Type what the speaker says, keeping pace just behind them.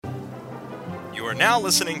You are now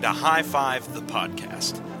listening to High Five the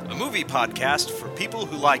Podcast, a movie podcast for people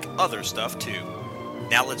who like other stuff too.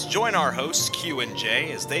 Now let's join our hosts Q and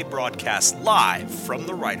J as they broadcast live from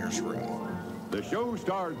the writer's room. The show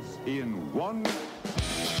starts in 1...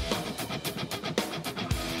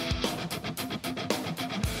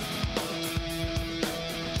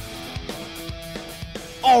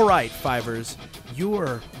 All right, Fivers,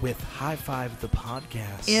 you're with High Five the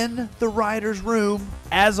Podcast. In the writer's room.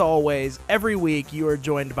 As always, every week you are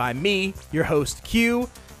joined by me, your host Q,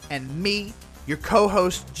 And me, your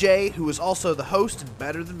co-host Jay, who is also the host and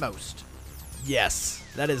better than most. Yes,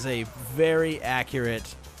 that is a very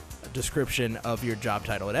accurate description of your job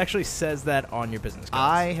title. It actually says that on your business cards.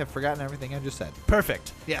 I have forgotten everything I just said.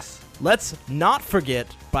 Perfect. Yes. Let's not forget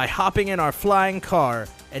by hopping in our flying car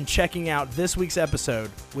and checking out this week's episode,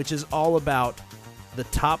 which is all about the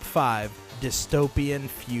top 5 dystopian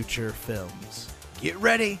future films. Get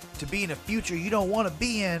ready to be in a future you don't want to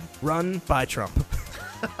be in. Run by Trump.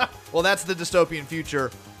 Well, that's the dystopian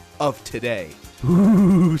future of today.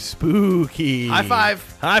 Ooh, spooky. High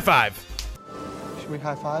five. High five. Should we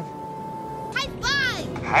high five? High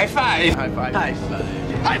five! High five! High five. High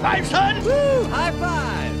five! High five, son! Woo! High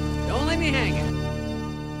five! Don't leave me hanging.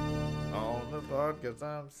 On the podcast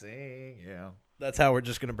I'm singing. That's how we're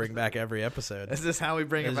just going to bring back every episode. Is this how we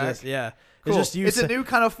bring it It's back? just, yeah. Cool. It's just you It's a new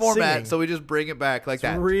kind of format, singing. so we just bring it back like It's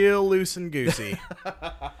that. real loose and goosey.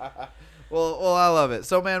 Well, I love it.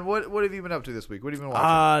 So, man, what have you been up to this week? What have you been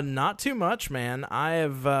watching? Not too much, man. I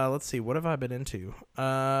have, let's see, what have I been into?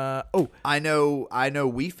 I know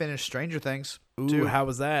we finished Stranger Things. Ooh, too. how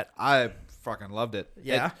was that? I fucking loved it.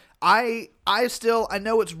 Yeah? I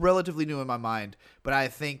know it's relatively new in my mind, but I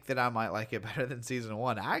think that I might like it better than season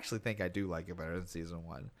 1. I actually think I do like it better than season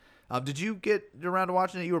 1. Did you get around to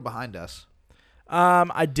watching it? You were behind us.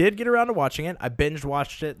 I did get around to watching it. I binge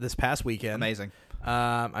watched it this past weekend. Amazing.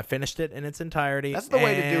 I finished it in its entirety. That's the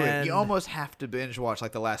way to do it. and You almost have to binge watch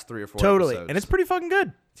like the last 3 or 4 totally, episodes. and it's pretty fucking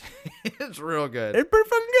good. it's real good. It's pretty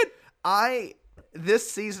fucking good.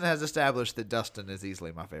 This season has established that Dustin is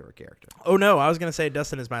easily my favorite character. Oh no, I was gonna say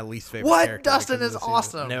Dustin is my least favorite. What? character Dustin because is of the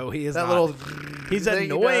season. awesome. No, he is that not. little. He's thing he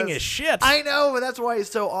annoying does. as shit. I know, but that's why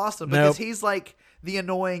he's so awesome because Nope. he's like the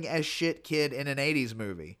annoying as shit kid in an '80s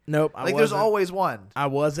movie. Nope. Like there's always one. I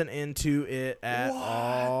wasn't into it at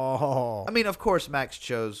all. I mean, of course, Max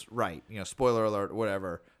chose right. Spoiler alert,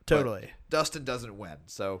 whatever. But Totally. Dustin doesn't win,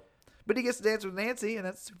 so. But he gets to dance with Nancy, and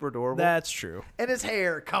that's super adorable. That's true. And his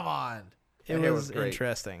hair, come on. It That hair was great.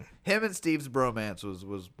 interesting. Him and Steve's bromance was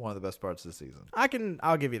one of the best parts of the season.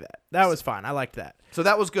 I'll give you that. That was fine. I liked that. So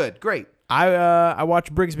that was good. Great. I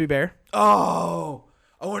watched Brigsby Bear. Oh,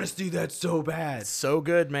 I want to see that so bad. So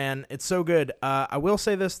good, man. It's so good. I will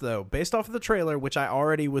say this though, based off of the trailer, which I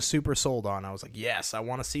already was super sold on. I was like, yes, I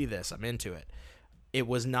want to see this. I'm into it. It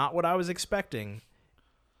was not what I was expecting.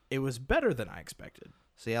 It was better than I expected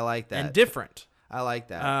See, I like that. and different. I like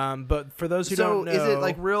that. But for those who So don't know, is it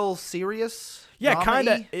like real serious? yeah, kind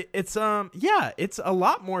of. drama-y? It's a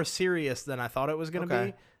lot more serious than I thought it was going to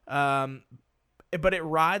Okay. be. But it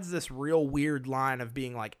rides this real weird line of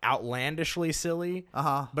being like outlandishly silly,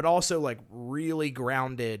 but also like really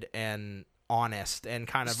grounded and honest and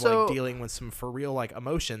kind of So- like dealing with some for real like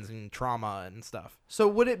emotions and trauma and stuff. So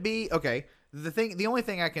would it be okay? The only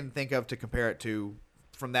thing I can think of to compare it to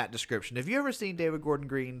from that description. Have you ever seen David Gordon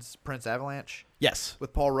Green's Prince Avalanche Yes.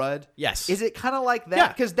 with Paul Rudd? Yes. Is it kind of like that? Yeah.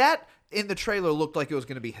 Because that in the trailer looked like it was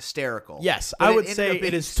going to be hysterical. Yes, But I would ended say up it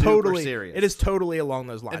being is super totally serious. It is totally along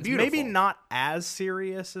those lines. beautiful. Maybe not as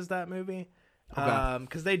serious as that movie.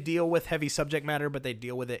 Because they deal with heavy subject matter, but they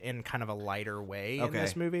deal with it in kind of a lighter way in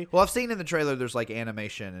this movie. Well, I've seen in the trailer there's like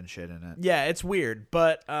animation and shit in it. Yeah, it's weird,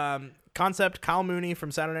 but concept Kyle Mooney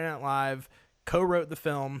from Saturday Night Live co-wrote the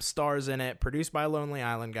film, stars in it, produced by Lonely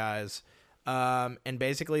Island guys, and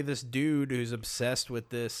basically this dude who's obsessed with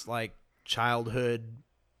this like childhood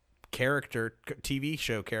character, TV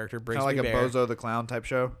show character, Kind of like a Bozo the Clown type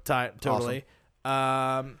show. Totally.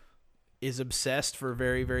 Is obsessed for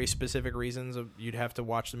very, very specific reasons. You'd have to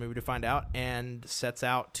watch the movie to find out, and sets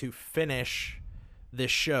out to finish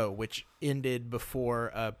this show, which ended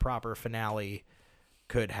before a proper finale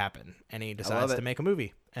could happen. And he decides it. to make a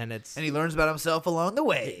movie, and he learns about himself along the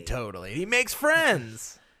way. totally. He makes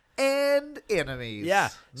friends And enemies. Yeah.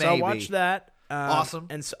 So I Maybe. watched that. Awesome.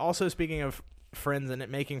 And also, speaking of friends and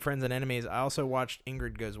making friends and enemies, I also watched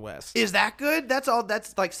Ingrid Goes West. Is that good? That's all.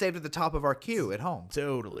 That's like saved at the top of our queue at home.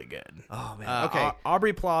 Totally good. Oh man. Okay.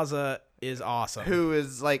 Aubrey Plaza is awesome. Who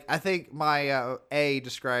is like? I think my A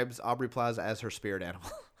describes Aubrey Plaza as her spirit animal.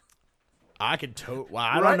 I could I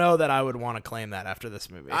Right? don't know that I would want to claim that after this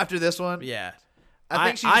movie. After this one, Yeah. I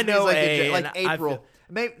think she I just means know like, A, like and I April. feel-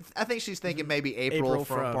 Maybe I think she's thinking maybe April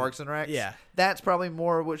from from- Parks and Rec. yeah. That's probably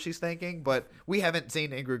more what she's thinking. But we haven't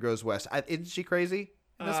seen Ingrid Goes West. Isn't she crazy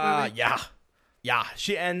in this movie? Yeah.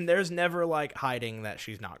 And there's never like hiding that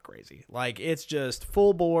she's not crazy. Like it's just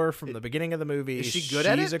full bore from the beginning of the movie. Is she good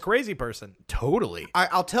at it? She's a crazy person. Totally.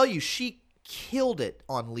 I'll tell you, she killed it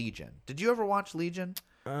on Legion. Did you ever watch Legion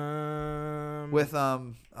with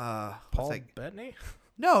Paul what's that- Bettany?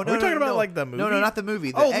 No, we talking about, like, the No, movie? not the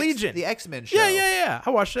movie. Legion, the X-Men show. Yeah. I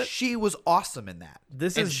watched it. She was awesome in that.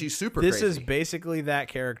 She's super. This crazy. is basically that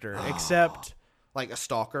character, except like a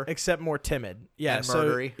stalker. more timid. Yeah, And so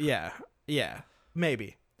murdery. yeah,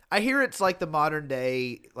 maybe. I hear it's like the modern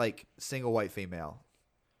day like single white female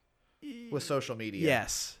with social media.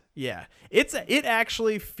 Yes, yeah. It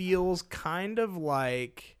actually feels kind of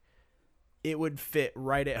like it would fit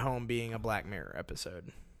right at home being a Black Mirror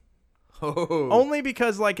episode. Oh. Only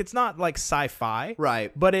because like it's not like sci-fi,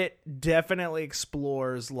 Right. But it definitely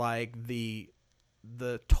explores like the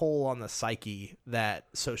toll on the psyche that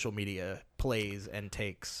social media plays and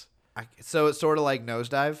takes. So it's sort of like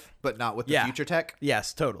Nosedive, but not with the Yeah. future tech.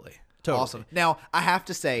 Yes, totally. Awesome. Now I have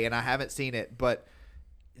to say, and I haven't seen it, but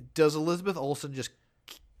does Elizabeth Olsen just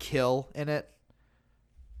kill in it?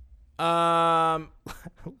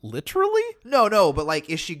 Literally, No, but like,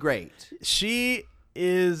 is she great? she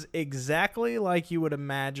is exactly like you would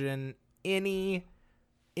imagine any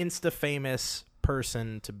Insta famous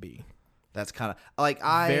person to be. That's kind of like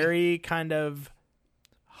Very kind of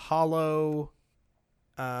hollow,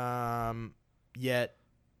 yet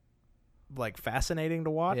like fascinating to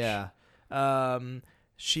watch. Yeah.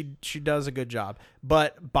 She does a good job,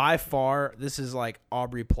 but by far this is like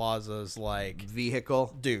Aubrey Plaza's like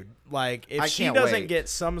vehicle. dude. Like if I she can't doesn't wait. get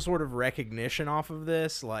some sort of recognition off of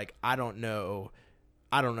this, like I don't know.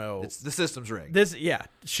 It's the system's rigged.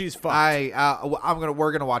 She's fucked.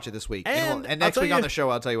 We're gonna watch it this week, And and I'll next tell week on you the show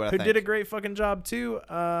I'll tell you what I who think. did a great fucking job too.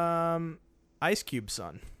 Ice Cube's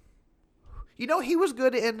son. You know, he was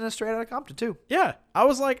good in Straight Outta Compton too. Yeah, I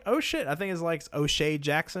was like, oh shit. I think it's like O'Shea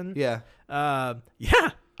Jackson. Yeah.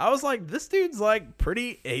 Yeah. I was like, this dude's like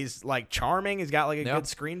pretty. He's like charming. He's got like a Yeah. good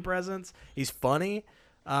screen presence. He's funny.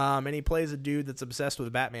 And he plays a dude that's obsessed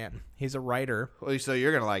with Batman. He's a writer. Well, so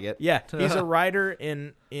you're gonna like it. Yeah, he's a writer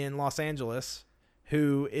in Los Angeles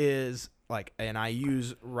who is like, and I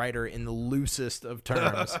use writer in the loosest of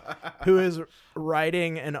terms, who is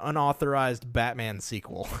writing an unauthorized Batman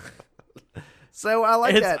sequel. So I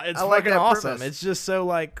like that. It's I like fucking that awesome. premise. It's just so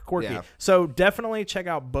like quirky. Yeah. So definitely check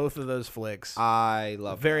out both of those flicks. I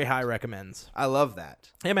love Very that. high recommends. I love that.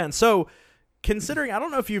 Hey man, so considering, I don't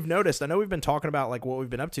know if you've noticed, I know we've been talking about like what we've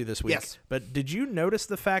been up to this week. Yes. But did you notice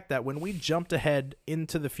the fact that when we jumped ahead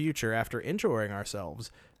into the future after enjoying ourselves,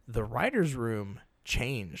 the writer's room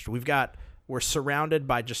changed? We're surrounded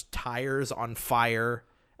by just tires on fire,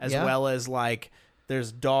 as Yeah. well as like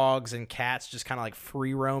there's dogs and cats just kind of like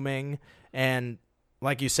free roaming. And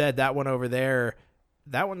like you said, that one over there,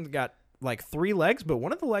 that one's got like 3 legs, but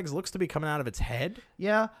one of the legs looks to be coming out of its head.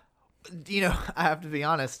 Yeah. You know, I have to be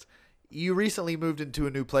honest. You recently moved into a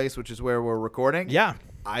new place, which is where we're recording. Yeah.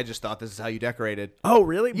 I just thought this is how you decorated. Oh,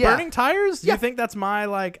 really? Yeah. Burning tires? Yeah. You think that's my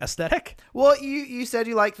like aesthetic? Well, you said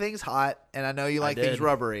you like things hot, and I know you like things did.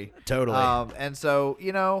 rubbery. Totally. And so,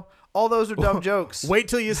 you know, all those are dumb jokes. Wait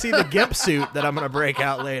till you see the gimp suit that I'm gonna break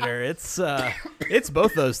out later. It's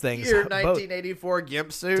both those things. Your Both- 1984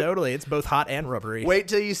 gimp suit. Totally. It's both hot and rubbery. Wait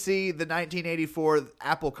till you see the 1984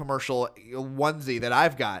 Apple commercial onesie that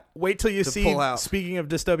I've got. Wait till you to see, pull out. speaking of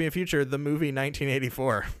dystopian future, the movie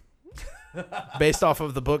 1984. Based off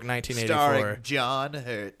of the book 1984. Starring John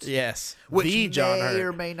Hurt. Yes. Which the John may Hurt.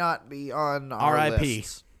 or may not be on our R.I.P..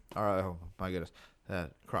 lists. Oh, my goodness.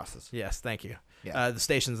 Crosses. Yes, thank you. Yeah. The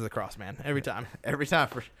Stations of the Cross, man. Every time. Every time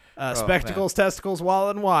for Spectacles, testicles,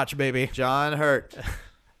 wallet, and watch, baby. John Hurt.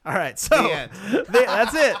 All right, so The end.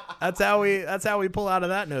 that's it. That's how we pull out of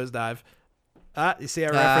that nosedive. You see, I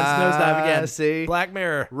referenced nosedive again. See? Black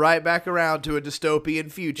Mirror. Right back around to a dystopian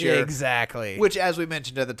future. Exactly. Which, as we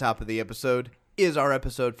mentioned at the top of the episode, is our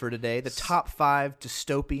episode for today. The top 5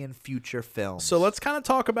 dystopian future films. So let's kind of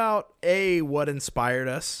talk about what inspired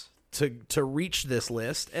us to reach this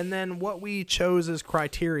list, and then what we chose as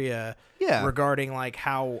criteria regarding like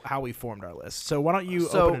how we formed our list. So why don't you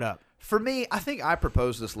open it up? For me, I think I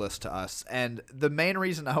proposed this list to us, and the main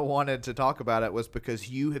reason I wanted to talk about it was because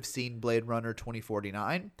you have seen Blade Runner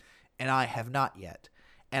 2049, and I have not yet.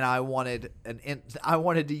 And I wanted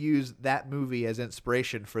to use that movie as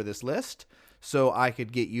inspiration for this list, so I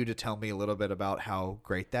could get you to tell me a little bit about how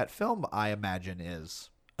great that film, I imagine, is.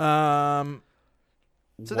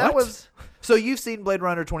 So What? that was. So you've seen Blade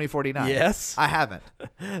Runner 2049? Yes. I haven't.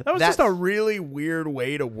 That was That's- just a really weird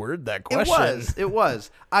way to word that question. It was.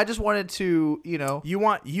 I just wanted to,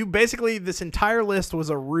 You basically, this entire list was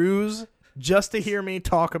a ruse just to hear me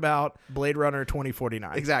talk about Blade Runner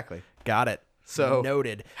 2049. Exactly. Got it. So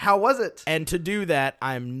noted. How was it? And to do that,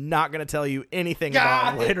 I'm not going to tell you anything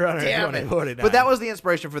about Blade Runner Damn it. 2049. But that was the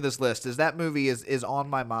inspiration for this list. Is that movie is on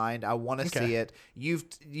my mind. I want to see it.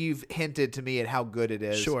 You've hinted to me at how good it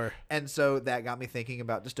is. Sure. And so that got me thinking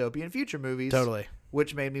about dystopian future movies. Totally.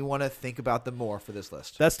 Which made me want to think about them more for this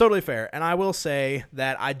list. That's totally fair. And I will say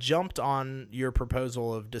that I jumped on your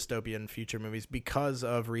proposal of dystopian future movies because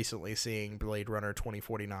of recently seeing Blade Runner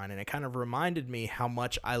 2049. And it kind of reminded me how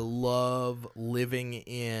much I love living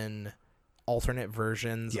in alternate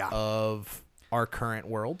versions of our current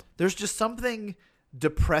world. There's just something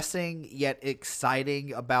depressing yet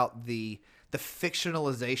exciting about the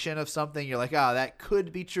fictionalization of something. You're like, that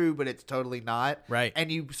could be true, but it's totally not. Right.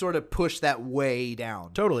 And you sort of push that way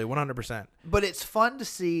down. Totally, 100%. But it's fun to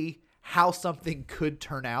see how something could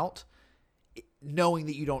turn out, knowing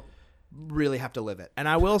that you don't really have to live it. And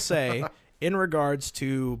I will say, in regards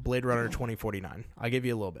to Blade Runner 2049, I'll give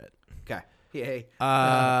you a little bit. Okay. Yay.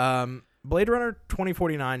 Blade Runner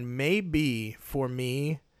 2049 may be, for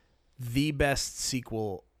me, the best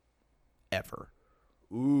sequel ever.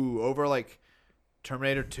 Ooh, over like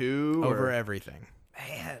Terminator 2? Over everything.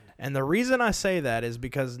 Man. And the reason I say that is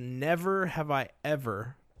because never have I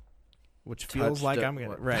ever, which feels Touched like a- I'm going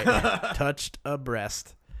to, what? right, touched a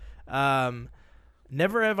breast.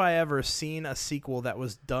 Never have I ever seen a sequel that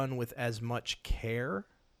was done with as much care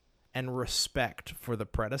and respect for the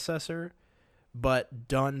predecessor, but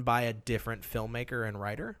done by a different filmmaker and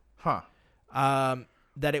writer. Huh.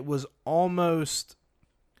 That it was almost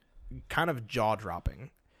kind of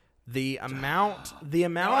jaw-dropping. The amount of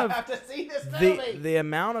to see this movie. the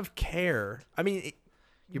amount of care. I mean,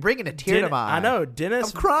 You're bringing a tear to my eye. I know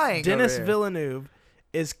Dennis. I'm crying Dennis over here. Villeneuve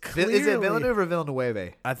is clearly. Is it Villeneuve or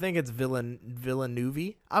Villeneuve? I think it's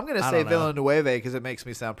Villeneuve. I'm going to I say don't know. Villeneuve because it makes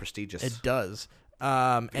me sound prestigious. It does,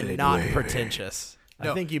 and not pretentious.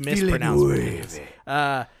 No, I think you mispronounced Villeneuve.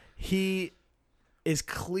 pretentious. He is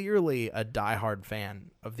clearly a diehard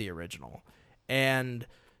fan of the original, and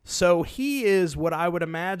so he is what I would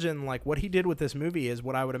imagine. Like what he did with this movie is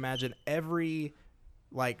what I would imagine every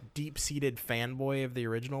like deep-seated fanboy of the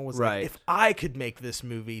original was Right. like. If I could make this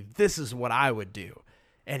movie, this is what I would do,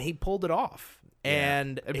 and he pulled it off.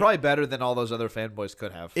 And probably better than all those other fanboys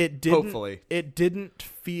could have. it didn't. Hopefully. It didn't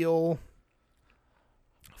feel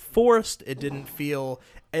forced. It didn't feel.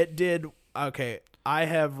 It did. Okay, I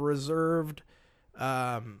have reserved,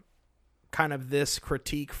 kind of this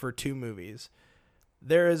critique for two movies.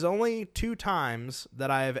 There is only 2 times that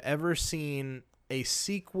I have ever seen a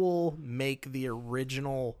sequel make the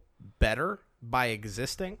original better by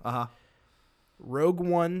existing. Uh-huh. Rogue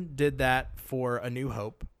One did that for A New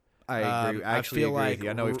Hope. I agree. I actually feel agree like with you.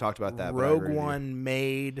 I know we've talked about that. but I Rogue agree with you. One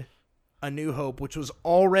made A New Hope, which was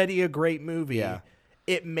already a great movie. Yeah.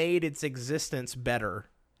 It made its existence better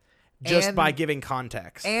just And- by giving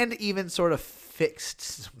context. And even sort of fixed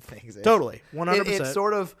some things. Totally, 100%. It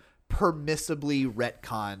sort of permissibly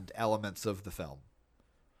retconned elements of the film.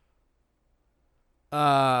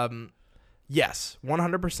 Yes,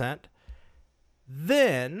 100%.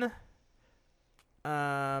 Then,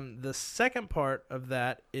 the second part of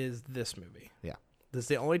that is this movie. Yeah. This is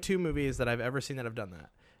the only 2 movies that I've ever seen that have done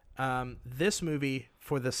that. This movie,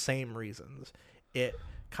 for the same reasons, it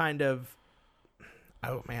kind of.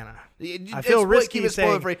 Oh man, I feel risky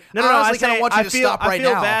saying. No, I I honestly kind of want you to stop right I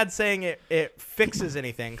feel now. bad saying it fixes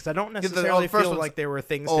anything because I don't necessarily first feel one's like there were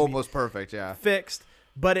things to be Almost perfect, yeah. fixed,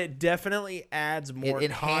 but it definitely adds more It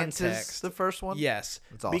enhances context. the first one? Yes,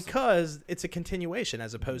 That's awesome. because it's a continuation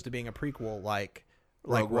as opposed to being a prequel like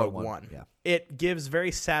Rogue Rogue One, One. yeah. It gives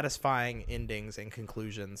very satisfying endings and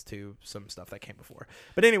conclusions to some stuff that came before.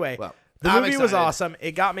 But anyway, Well, the I'm movie was excited. awesome.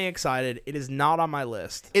 It got me excited. It is not on my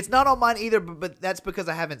list. It's not on mine either, but that's because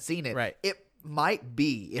I haven't seen it. Right. It might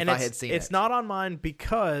be if And I had seen it. It's not on mine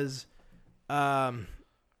because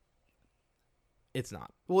it's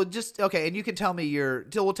not. Well, just okay, and you can tell me your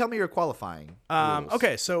qualifying. rules.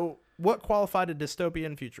 Okay, so what qualified a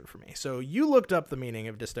dystopian future for me? So you looked up the meaning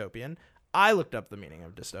of dystopian. I looked up the meaning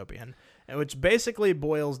of dystopian, and which basically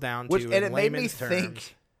boils down to, and in it made me layman's terms,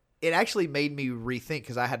 think. It actually made me rethink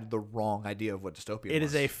because I had the wrong idea of what dystopia was. it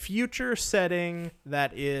is a future setting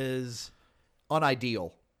that is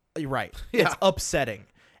unideal. right. Yeah. It's upsetting.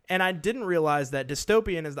 And I didn't realize that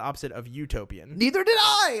dystopian is the opposite of utopian. Neither did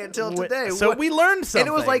I until today. So we learned something. And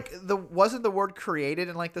it was like wasn't the word created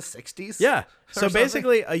in like the 60s? Yeah. So something?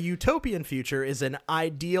 basically, a utopian future is an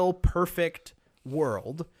ideal, perfect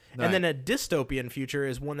world. Right. And then a dystopian future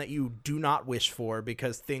is one that you do not wish for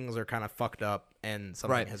because things are kind of fucked up and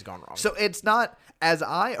something has gone wrong. So it's not, as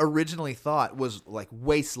I originally thought, was like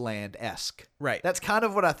Wasteland-esque. Right. That's kind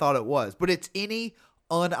of what I thought it was. But it's any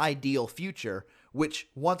unideal future, which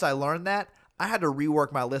once I learned that, I had to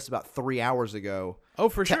rework my list about 3 hours ago. Oh,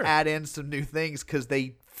 for to sure. add in some new things because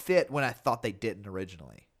they fit when I thought they didn't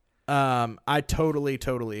originally. I totally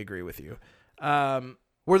agree with you.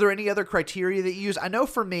 Were there any other criteria that you use? I know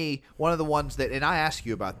for me, one of the ones that, and I asked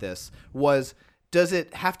you about this, was does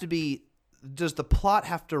the plot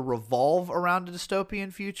have to revolve around a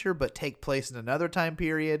dystopian future but take place in another time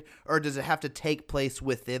period, or does it have to take place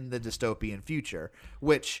within the dystopian future?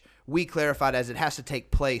 Which we clarified as it has to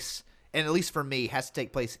take place, and at least for me, has to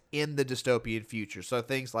take place in the dystopian future. So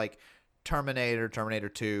things like Terminator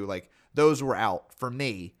 2, like those were out for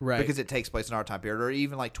me, right? Because it takes place in our time period, or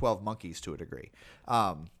even like 12 Monkeys to a degree.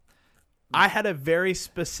 I had a very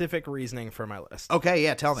specific reasoning for my list. Okay,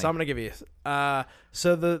 yeah, tell me. So I'm going to give you.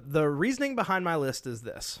 So the reasoning behind my list is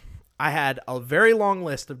this: I had a very long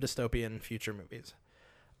list of dystopian future movies.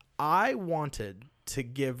 I wanted to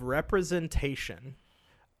give representation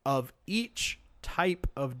of each type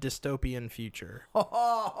of dystopian future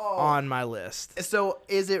on my list. So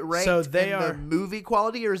is it ranked the movie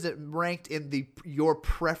quality, or is it ranked in your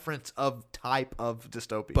preference of type of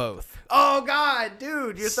dystopian? Both. Oh God,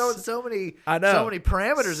 dude, you're throwing so many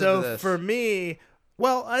parameters into this. For me,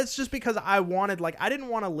 well, it's just because I didn't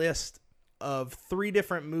want a list of 3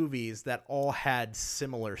 different movies that all had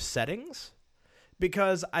similar settings.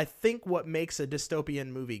 Because I think what makes a dystopian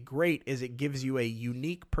movie great is it gives you a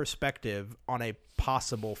unique perspective on a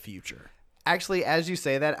possible future. Actually, as you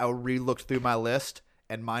say that, I re-looked through my list,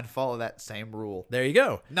 and mine follow that same rule. There you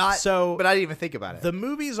go. But I didn't even think about it. The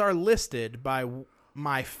movies are listed by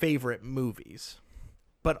my favorite movies.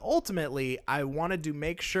 But ultimately, I wanted to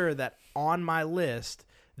make sure that on my list,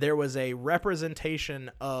 there was a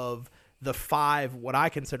representation of what I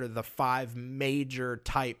consider the 5 major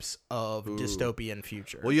types of dystopian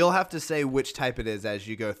future. Well, you'll have to say which type it is as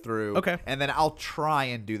you go through. Okay. And then I'll try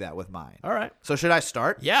and do that with mine. All right. So should I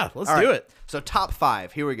start? Yeah, let's All do right. it. So top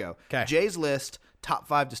 5. Here we go. Okay. Jay's list, top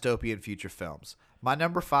 5 dystopian future films. My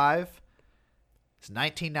number 5 is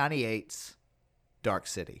 1998's Dark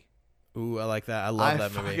City. Ooh, I like that. I love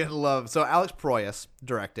that movie. I fucking love. So Alex Proyas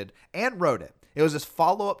directed and wrote it. It was this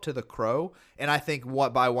follow-up to The Crow, and I think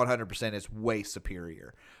by 100% is way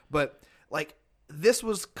superior. But, like, this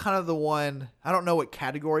was kind of the one, I don't know what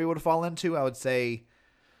category it would fall into. I would say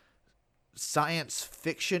science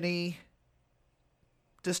fiction-y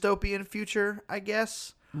dystopian future, I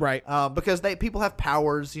guess. Right. Because people have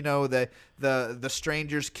powers, the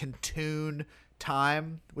strangers can tune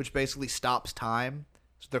time, which basically stops time.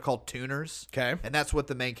 So they're called tuners. Okay. And that's what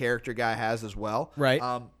the main character guy has as well. Right.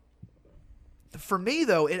 For me,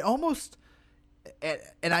 though, it almost,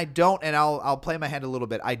 and I don't, and I'll play my hand a little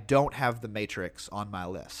bit. I don't have The Matrix on my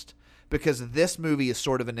list because this movie is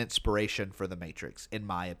sort of an inspiration for The Matrix, in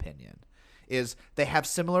my opinion. Is they have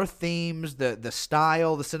similar themes, the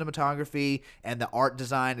style, the cinematography, and the art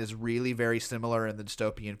design is really very similar in the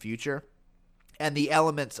dystopian future, and the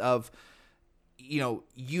elements of, you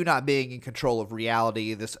not being in control of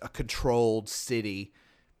reality, a controlled city.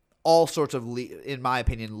 All sorts of, in my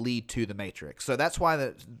opinion, lead to The Matrix. So that's why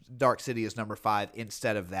the Dark City is number 5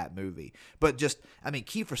 instead of that movie. But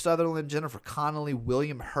Kiefer Sutherland, Jennifer Connelly,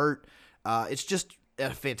 William Hurt. It's just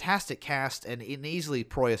a fantastic cast and easily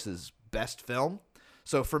Proyas' best film.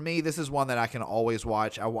 So for me, this is one that I can always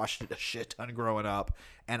watch. I watched it a shit ton growing up,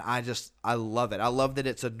 and I love it. I love that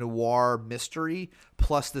it's a noir mystery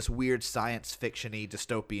plus this weird science fiction-y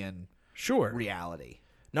dystopian reality.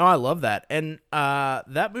 No, I love that. And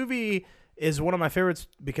that movie is one of my favorites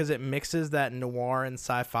because it mixes that noir and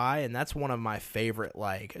sci-fi, and that's one of my favorite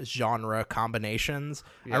genre combinations.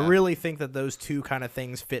 Yeah. I really think that those two kind of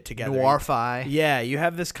things fit together. Noir-fi. Yeah, you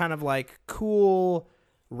have this kind of cool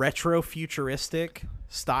retro futuristic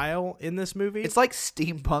style in this movie. It's like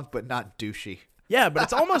steampunk but not douchey. Yeah, but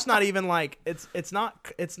it's almost not even it's not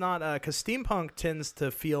because steampunk tends to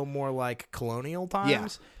feel more like colonial times. Yeah.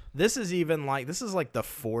 This is even this is like the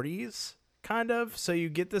 40s kind of. So you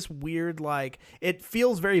get this weird it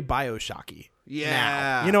feels very BioShocky. Yeah.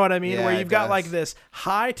 Now. You know what I mean? Yeah, where you've got does. this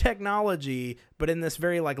high technology, but in this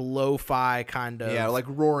very lo-fi kind of like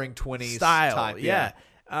Roaring 20s style. type. Yeah.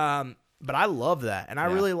 But I love that, and I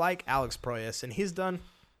really like Alex Proyas, and he's done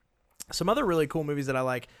Some other really cool movies that I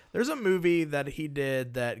like. There's a movie that he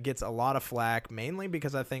did that gets a lot of flack, mainly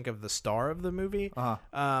because I think of the star of the movie.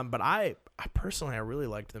 But I personally, I really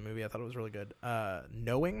liked the movie. I thought it was really good.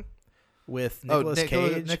 Knowing, with Nicolas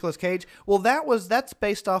Cage. Nicolas Cage. Well, that's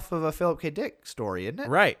based off of a Philip K. Dick story, isn't it?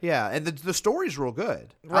 Right. Yeah, and the story's real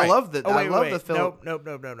good. Right. I love the. Oh, wait, I love wait. the Philip. Nope.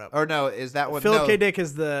 Or no, is that what Philip K. Dick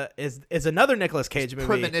is another Nicolas Cage movie.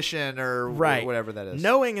 Premonition or Right. whatever that is.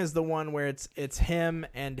 Knowing is the one where it's him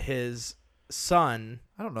and his son.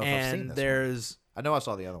 I don't know if I've seen this there's I know I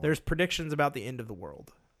saw the other one. there's predictions about the end of the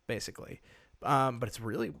world, basically. But it's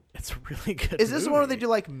really good. Is this the one where they movie. do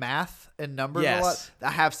like math and numbers Yes. a lot?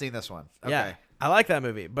 I have seen this one. Okay. Yeah, I like that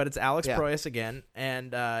movie, but it's Alex Yeah. Proyas again,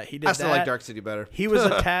 and he did. I still that. like Dark City better. He was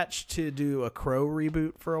attached to do a Crow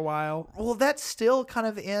reboot for a while. Well, that's still kind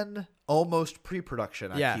of in almost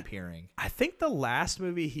pre-production. I keep hearing. I think the last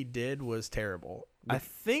movie he did was terrible. I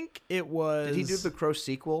think it was. Did he do the Crow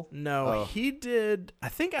sequel? No, he did. I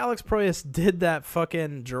think Alex Proyas did that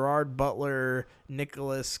fucking Gerard Butler,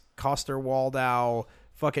 Nicholas Coster-Waldau,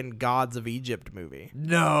 fucking Gods of Egypt movie.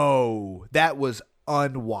 No, that was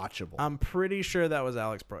unwatchable. I'm pretty sure that was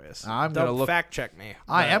Alex Proyas. I'm gonna Don't look- fact check me.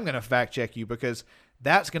 I but- am going to fact check you because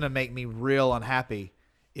that's going to make me real unhappy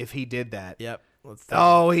if he did that. Yep. Let's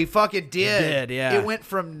Oh, he fucking did. He did, yeah. It went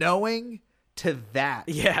from Knowing to that.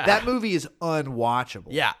 Yeah. That movie is unwatchable.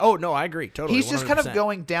 Yeah. Oh no, I agree totally. He's just kind of 100%.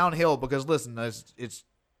 going downhill because listen, it's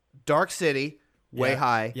Dark City, way Yeah.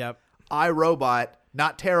 high. Yep. iRobot,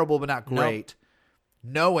 not terrible but not Nope. great.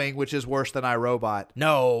 Knowing, which is worse than iRobot.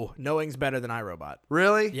 No, Knowing's better than iRobot.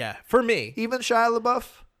 Really? Yeah, for me. Even Shia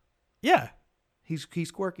LaBeouf? Yeah. He's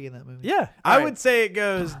quirky in that movie. Yeah. All I right. would say it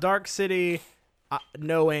goes Dark City,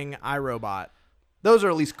 Knowing, iRobot. Those are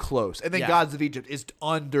at least close. And then Yeah. Gods of Egypt is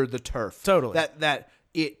under the turf. Totally. That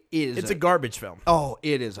it is. It's a garbage film. Oh,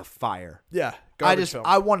 it is a fire. Yeah.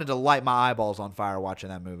 I wanted to light my eyeballs on fire watching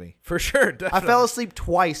that movie. For sure. I Definitely. fell asleep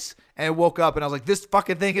twice and woke up and I was like, this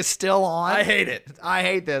fucking thing is still on. I hate it. I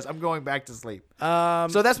hate this. I'm going back to sleep.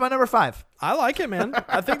 So that's my number 5. I like it, man.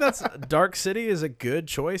 I think that's Dark City is a good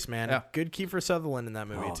choice, man. Yeah. Good Kiefer Sutherland in that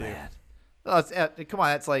movie too. Man. Oh, come on,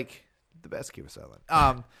 that's like the best Kiefer Sutherland.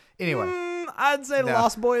 Anyway, I'd say No.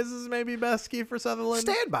 Lost Boys is maybe best Kiefer Sutherland.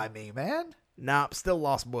 Stand By Me, man. Nah, still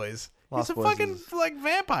Lost Boys. Lost He's a Boys fucking is- like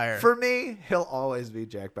vampire. For me, he'll always be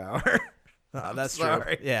Jack Bauer. That's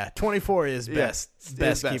sorry. true. Yeah, 24 is best. Yes,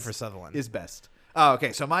 Best is Kiefer Sutherland. Is best. Oh,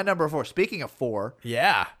 okay, so my number 4. Speaking of 4,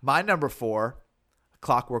 Yeah. my number 4,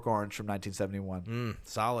 Clockwork Orange from 1971.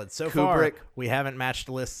 Solid. So far, Kubrick. we haven't matched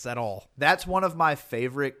lists at all. That's one of my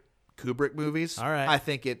favorite Kubrick movies. All right. I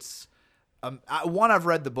think it's one. I've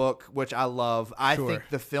read the book, which I love. I Sure. think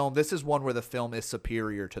the film. This is one where the film is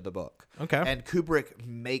superior to the book. Okay. And Kubrick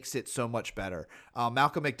makes it so much better.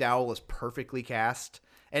 Malcolm McDowell is perfectly cast,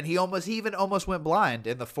 and he even almost went blind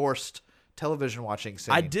in the forced television watching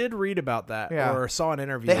scene. I did read about that Yeah. or saw an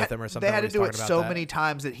interview They, with him or something. they had where to he's do it talking so about that. many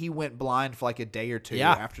times that he went blind for like a day or two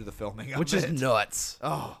Yeah. after the filming of Which is it. nuts.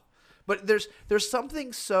 Oh, but there's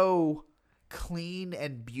something so clean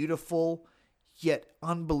and beautiful, yet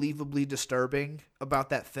unbelievably disturbing about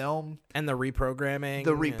that film. And the reprogramming.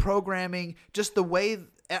 The and- reprogramming, just the way.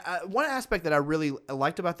 One aspect that I really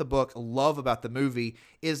liked about the book, love about the movie,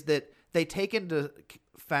 is that they take into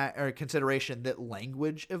consideration that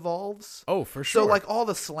language evolves. Oh, for sure. So like all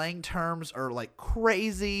the slang terms are like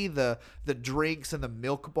crazy. The drinks and the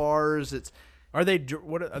milk bars. It's Are they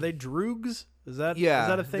what are they droogs? Is that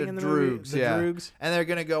a thing the in the droogs, movie? The yeah. droogs. And they're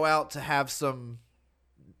gonna go out to have some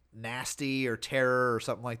nasty or terror or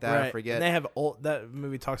something like that. I forget. And they have that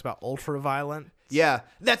movie talks about ultra violent. Yeah,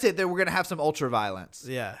 that's it. We're gonna have some ultra violence.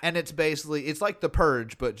 Yeah. and it's like The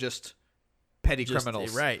Purge, but just petty Just-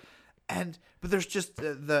 criminals. Right. But there's just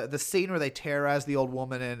the scene where they terrorize the old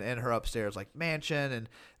woman in her upstairs like mansion, and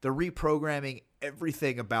the reprogramming,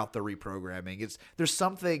 everything about the reprogramming. There's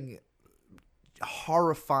something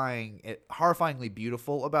horrifyingly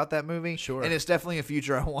beautiful about that movie. Sure. And it's definitely a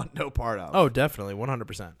future I want no part of. Oh, definitely,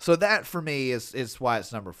 100%. So that for me is why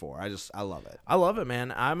it's number 4. I love it. I love it,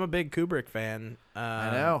 man. I'm a big Kubrick fan.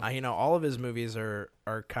 know. All of his movies are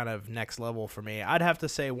kind of next level for me. I'd have to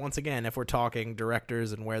say, once again, if we're talking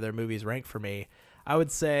directors and where their movies rank for me, I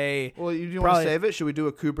would say. Well, you want to probably- save it? Should we do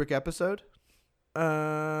a Kubrick episode?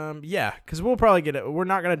 Yeah, because we'll probably get it. We're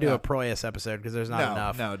not gonna do No. a Proyas episode because there's not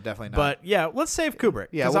enough. No, definitely not. But yeah, let's save Kubrick.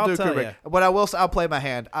 yeah, 'cause we'll I'll do tell Kubrick. But I'll play my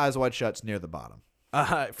hand, Eyes Wide Shut's near the bottom.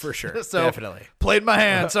 For sure, So definitely. played my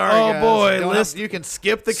hand. Sorry, Oh, guys. boy, Don't have- list- you can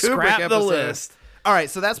skip the Kubrick Scrap the episode. list. All right,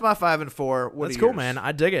 so that's my 5 and 4. What That's are cool, yours? man.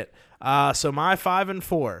 I dig it. So my 5 and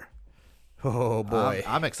 4. Oh boy.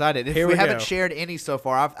 I'm excited. If Here we we haven't go. shared any so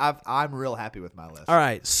far, I'm real happy with my list. All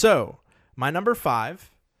right, so My number 5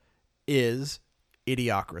 is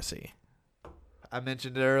Idiocracy. I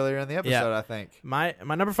mentioned it earlier in the episode, I think. My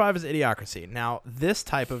number 5 is Idiocracy. Now, this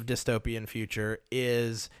type of dystopian future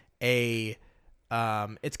is it's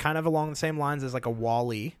kind of along the same lines as like a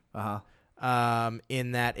WALL-E.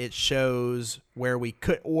 In that it shows where we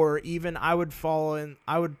could, or even I would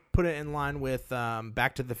put it in line with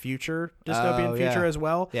Back to the Future dystopian future as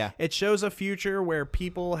well. Yeah. It shows a future where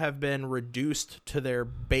people have been reduced to their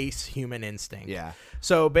base human instinct. Yeah.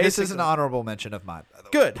 So basically, This is an honorable mention of mine, by the way.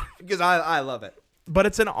 good. Because I love it. But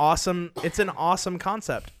it's an awesome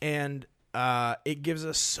concept, and it gives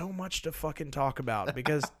us so much to fucking talk about,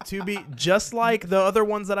 because to be just like the other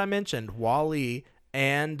ones that I mentioned, WALL-E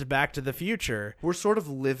and Back to the Future, We're sort of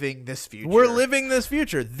living this future. we're living this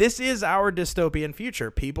future. This is our dystopian future.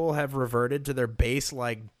 People have reverted to their base,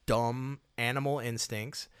 like, dumb animal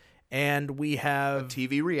instincts, and we have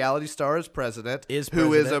TV reality star is president, Is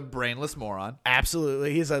who is president. a brainless moron.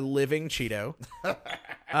 absolutely, he's a living Cheeto.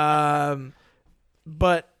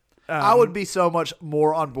 But I would be so much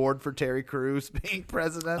more on board for Terry Crews being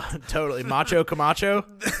president. totally Macho Camacho.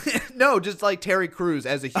 No, just like Terry Crews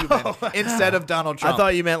as a human instead of Donald Trump. I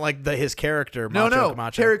thought you meant like his character. no, Macho no.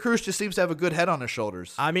 Camacho. Terry Crews just seems to have a good head on his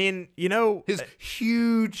shoulders. I mean, you know, His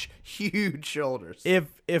huge shoulders.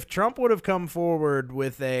 if Trump would have come forward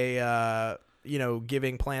with a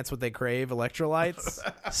giving plants what they crave electrolytes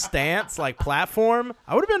stance, like platform,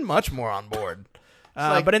 I would have been much more on board.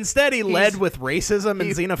 like But instead, he led with racism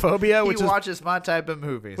and xenophobia, he watches my type of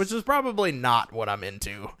movies. which is probably not what I'm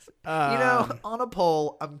into. on a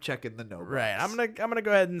poll, I'm checking the no. Right. I'm gonna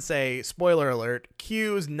go ahead and say, spoiler alert: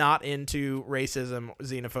 Q's not into racism,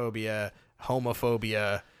 xenophobia,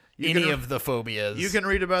 homophobia, any of the phobias. You can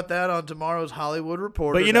read about that on tomorrow's Hollywood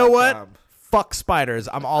Reporter. But you know what? Fuck spiders.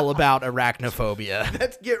 I'm all about arachnophobia.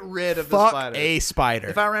 Let's get rid of the Fuck spiders. a spider.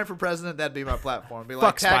 If I ran for president, that'd be my platform. Be like,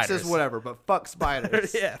 Fuck taxes, spiders. whatever, but fuck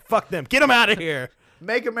spiders. Yeah, fuck them. Get them out of here.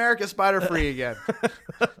 Make America spider-free again.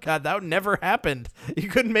 God, that never happened. You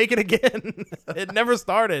couldn't make it again. It never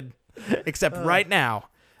started, except right now.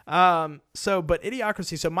 But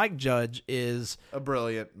Idiocracy. So Mike Judge is A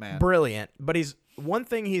brilliant man. brilliant, but one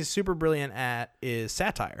thing he's super brilliant at is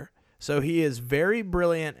satire. So he is very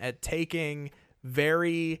brilliant at taking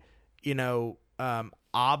very,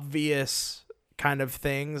 obvious kind of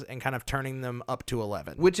things and kind of turning them up to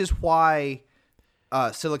 11. Which is why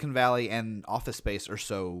Silicon Valley and Office Space are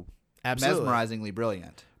so Absolutely. mesmerizingly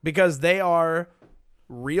brilliant. Because they are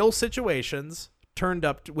real situations turned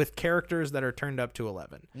up with characters that are turned up to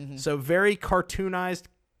 11. Mm-hmm. So very cartoonized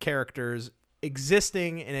characters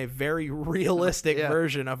existing in a very realistic Yeah.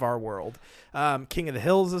 version of our world. King of the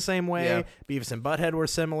Hill is the same way. Yeah. Beavis and Butthead were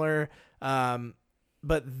similar.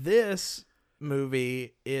 But this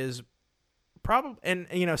movie is probably,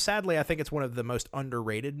 and sadly, I think it's one of the most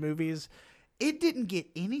underrated movies. It didn't get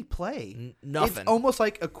any play. Nothing. It's almost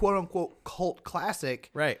like a quote-unquote cult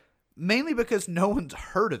classic, Right. mainly because no one's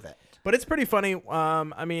heard of it. But it's pretty funny.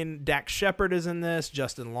 Dax Shepard is in this.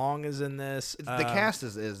 Justin Long is in this. The cast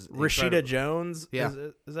is Rashida incredible. Jones. Yeah.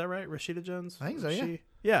 Is that right? Rashida Jones? I think so,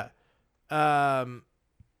 yeah. Yeah.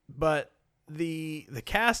 But the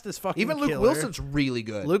cast is fucking Even Luke killer. Wilson's really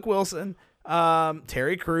good. Luke Wilson.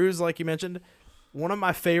 Terry Crews, like you mentioned. One of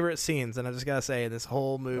my favorite scenes, and I just got to say, in this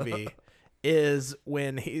whole movie is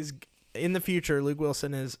when he's in the future, Luke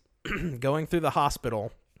Wilson is going through the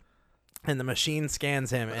hospital and the machine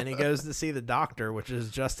scans him and he goes to see the doctor, which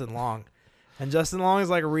is Justin Long. And Justin Long is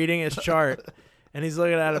like reading his chart and he's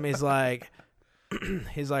looking at him. He's like,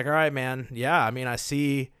 all right, man. Yeah. I mean, I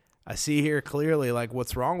see here clearly, like,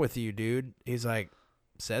 what's wrong with you, dude? He's like,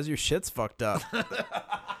 says your shit's fucked up.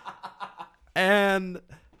 And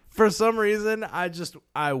for some reason,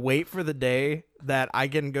 I wait for the day that I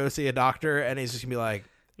can go see a doctor and he's just gonna be like,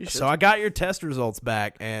 so I got your test results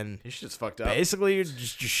back and Your shit's fucked up. basically your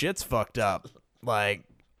shit's fucked up. Like,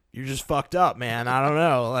 you're just fucked up, man. I don't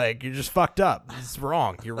know. Like, you're just fucked up. It's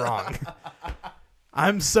wrong. You're wrong.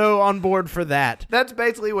 I'm so on board for that. That's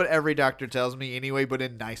basically what every doctor tells me anyway, but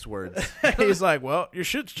in nice words. He's like, well, your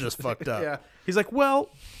shit's just fucked up. Yeah. He's like, well,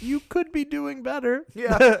 you could be doing better.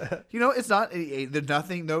 Yeah. It's not, there's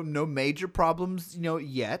nothing, no major problems,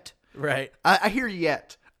 yet. Right. I hear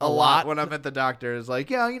yet a lot. lot when I'm at the doctor. It's like,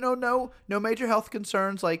 yeah, no major health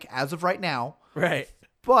concerns, like, as of right now. Right.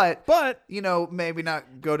 But, But maybe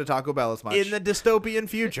not go to Taco Bell as much. in the dystopian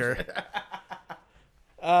future.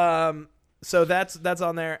 So that's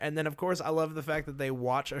on there. And then, of course, I love the fact that they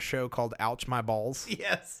watch a show called Ouch My Balls.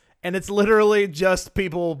 yes. And it's literally just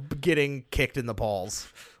people getting kicked in the balls,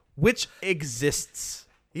 which exists,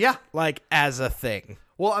 Yeah. like, as a thing.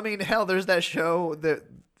 Well, I mean, hell, there's that show that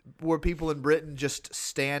where people in Britain just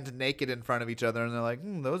stand naked in front of each other and they're like,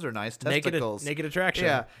 those are nice testicles. Naked attraction.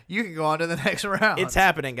 Yeah, you can go on to the next round. It's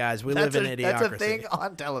happening, guys. We live in Idiocracy. That's a thing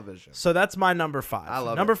on television. So that's my number 5. I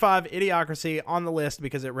love number it. 5, Idiocracy on the list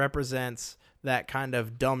because it represents that kind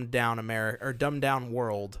of dumbed down America or dumbed down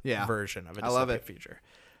world version of a I love dystopic it. future.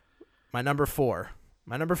 My number 4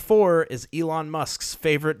 is Elon Musk's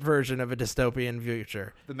favorite version of a dystopian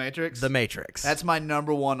future. The Matrix? The Matrix. That's my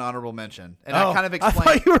number 1 honorable mention. And I kind of I explained.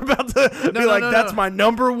 thought you were about to be like, that's my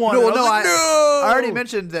number 1. No, And I was like, I already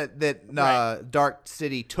mentioned that Dark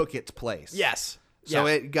City took its place. Yes. So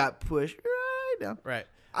Yeah. it got pushed right down. Right.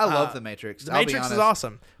 I love The Matrix. The I'll be Matrix is honest.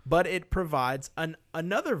 awesome, but it provides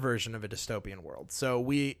another version of a dystopian world. So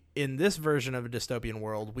in this version of a dystopian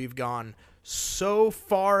world, we've gone so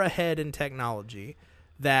far ahead in technology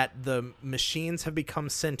that the machines have become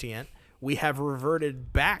sentient. We have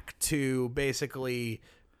reverted back to basically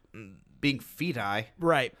being feti.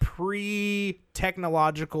 Right,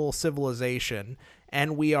 pre-technological civilization,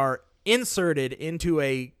 and we are inserted into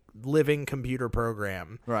a living computer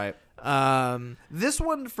program. Right. This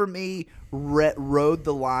one for me rode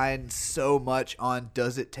the line so much on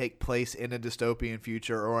does it take place in a dystopian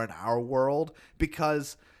future or in our world,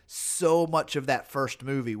 because so much of that first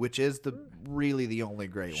movie, which is really the only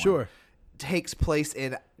great one, takes place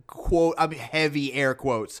in heavy air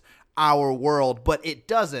quotes our world, but it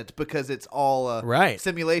doesn't because it's all a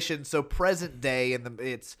simulation. So present day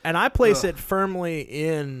and I place it firmly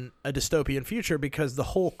in a dystopian future because the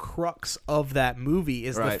whole crux of that movie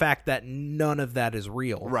is the fact that none of that is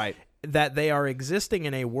real. Right. That they are existing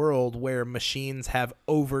in a world where machines have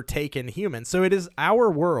overtaken humans. So it is our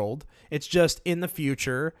world. It's just in the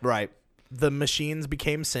future. Right. The machines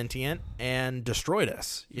became sentient and destroyed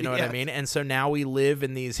us. You know what I mean? And so now we live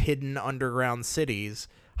in these hidden underground cities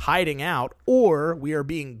hiding out, or we are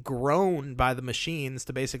being grown by the machines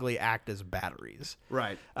to basically act as batteries.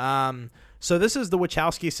 Right. So this is the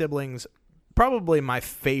Wachowski siblings, probably my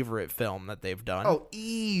favorite film that they've done. Oh,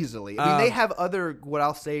 easily. I mean, they have other, what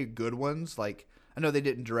I'll say, good ones. Like, I know they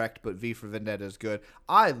didn't direct, but V for Vendetta is good.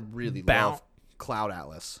 I really love Cloud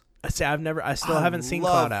Atlas. See, I still haven't seen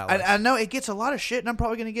Cloud Atlas. I know it gets a lot of shit, and I'm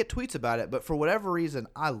probably going to get tweets about it, but for whatever reason,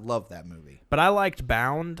 I love that movie. But I liked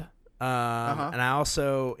Bound, and I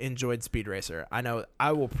also enjoyed Speed Racer. I know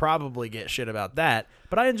I will probably get shit about that,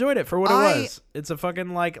 but I enjoyed it for what it was. It's a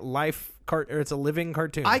fucking it's a living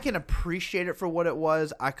cartoon. I can appreciate it for what it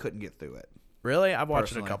was. I couldn't get through it. Really? I've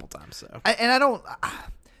watched it a couple times. So, and I don't.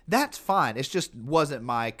 That's fine. It just wasn't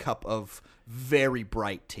my cup of very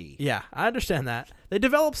bright tea. Yeah, I understand that. They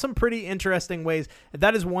developed some pretty interesting ways.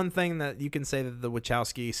 That is one thing that you can say that the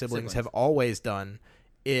Wachowski siblings have always done,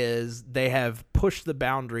 is they have pushed the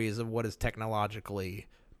boundaries of what is technologically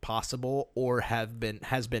possible or has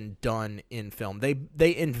been done in film.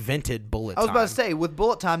 They invented bullet time. I was about to say, with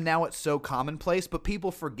bullet time now it's so commonplace, but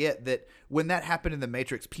people forget that when that happened in The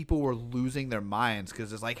Matrix, people were losing their minds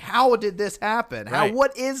because it's like, how did this happen?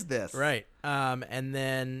 What is this? Right. And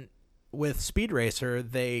then with Speed Racer,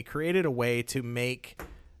 they created a way to make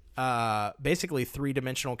basically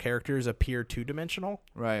 3-dimensional characters appear 2-dimensional.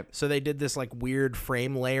 Right. So they did this like weird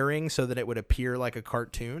frame layering so that it would appear like a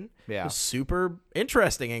cartoon. Yeah. It was super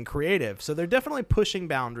interesting and creative. So they're definitely pushing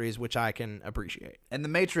boundaries, which I can appreciate. And The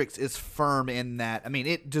Matrix is firm in that. I mean,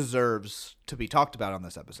 it deserves to be talked about on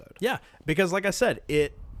this episode. Yeah, because like I said,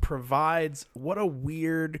 it provides what a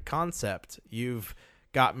weird concept. You've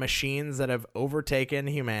got machines that have overtaken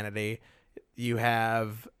humanity. You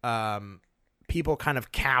have people kind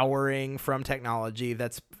of cowering from technology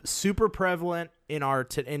that's super prevalent in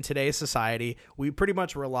in today's society. We pretty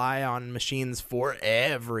much rely on machines for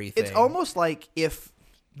everything. It's almost like if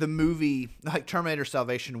the movie, like Terminator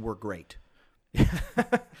Salvation, were great.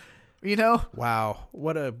 You know? Wow,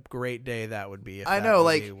 what a great day that would be. If I that know,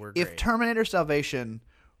 movie like, were if great. Terminator Salvation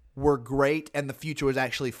were great and the future was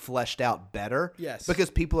actually fleshed out better. Yes. Because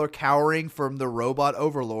people are cowering from the robot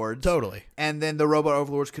overlords. Totally. And then the robot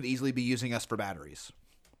overlords could easily be using us for batteries.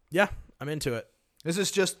 Yeah, I'm into it. This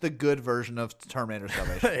is just the good version of Terminator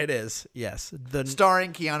Salvation. It is, yes.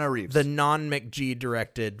 Starring Keanu Reeves. The non-McG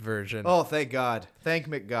directed version. Oh, thank God. Thank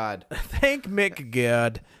McGod. Thank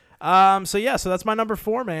McGod. So that's my number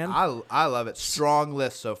 4, man. I love it. Strong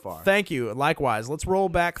list so far. Thank you. Likewise. Let's roll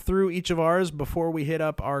back through each of ours before we hit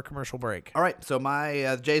up our commercial break. All right. So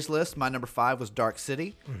my Jay's list, my number 5 was Dark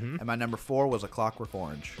City, and my number 4 was A Clockwork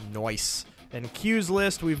Orange. Nice. And Q's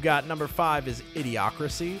list, we've got number 5 is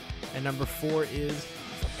Idiocracy, and number 4 is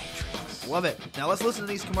The Matrix. Love it. Now let's listen to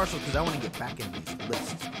these commercials because I want to get back into these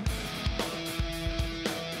lists.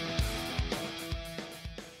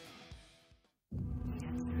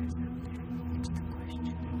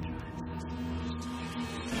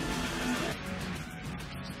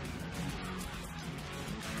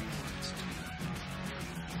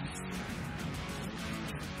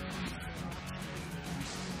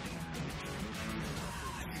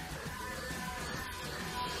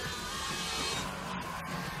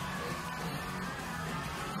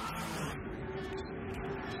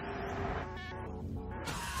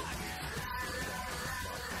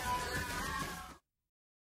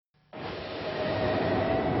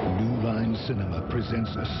 Cinema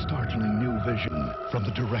presents a startling new vision from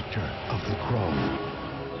the director of The Crow.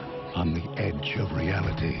 On the edge of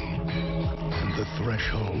reality and the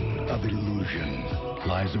threshold of illusion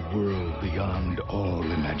lies a world beyond all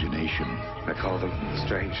imagination. I call them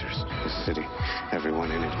strangers. This city,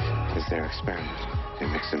 everyone in it is their experiment. They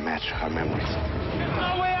mix and match our memories. There's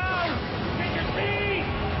no way out! Take your feet!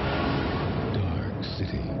 Dark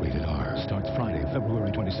City, rated R, starts Friday,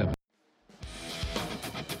 February 27th.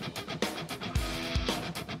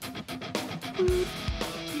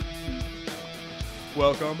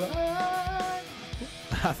 Welcome back.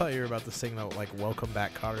 I thought you were about to sing the "Welcome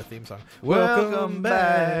Back" Cotter theme song. Welcome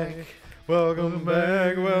back. Welcome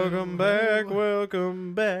back. Welcome back.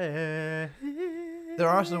 Welcome back. There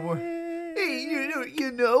are some words. Hey,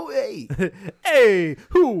 you know, hey. Hey,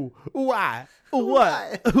 who, why,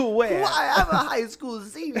 what, where? Why? I'm a high school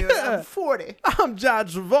senior. I'm 40. I'm John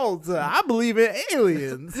Travolta. I believe in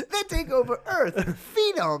aliens. They take over Earth.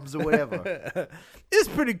 Phenoms or whatever. It's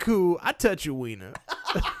pretty cool. I touch your wiener.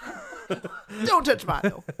 Don't touch mine,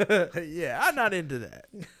 though. Yeah, I'm not into that.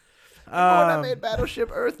 I made Battleship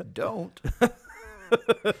Earth. Don't.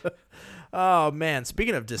 Oh, man.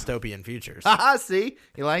 Speaking of dystopian futures. Haha, see?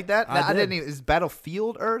 You like that? I didn't did. even. Is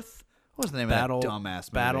Battlefield Earth? What was the name of that dumbass movie?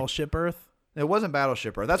 Battleship Earth? It wasn't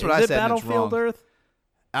Battleship Earth. That's what Is I it said. and it's Battlefield wrong. Earth?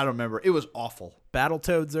 I don't remember. It was awful.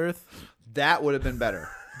 Battletoads Earth? That would have been better.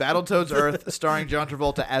 Battletoads Earth, starring John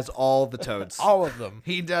Travolta as all the Toads. All of them.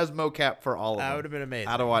 He does mocap for all of them. That would have been amazing.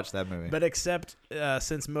 I'd have watched that movie. But except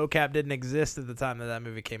since mocap didn't exist at the time that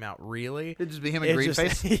movie came out, really. It'd just be him and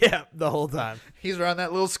Greenface? Yeah, the whole time. He's around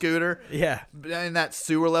that little scooter. Yeah. In that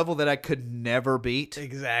sewer level that I could never beat.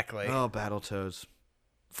 Exactly. Oh, Battletoads.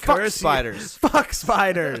 Fuck Curse you. spiders. Fuck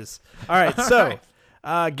spiders. All right, so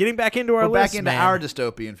getting back into our We're list, back into man. our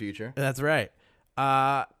dystopian future. That's right.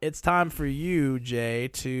 It's time for you, Jay,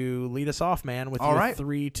 to lead us off, man, with All your right.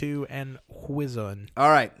 3, 2, and whizzon. All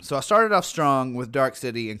right, so I started off strong with Dark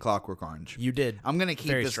City and Clockwork Orange. You did. I'm going to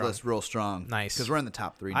keep Very this strong. list real strong. Nice. Because we're in the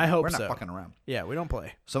top 3 now. I hope We're not so. fucking around. Yeah, we don't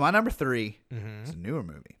play. So my number 3 Mm-hmm. is a newer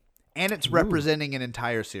movie. And it's representing an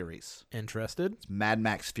entire series. Interested? It's Mad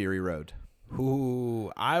Max Fury Road.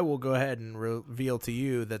 Ooh, I will go ahead and reveal to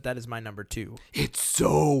you that is my number 2. It's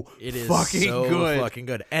so It is fucking so good. fucking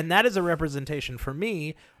good. And that is a representation for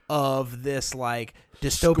me of this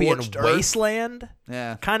dystopian Scorched earth. wasteland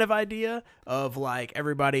Yeah. kind of idea of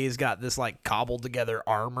everybody's got this cobbled together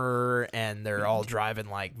armor and they're all driving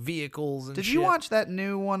vehicles and Did shit. you watch that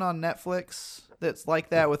new one on Netflix that's like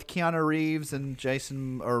that with Keanu Reeves and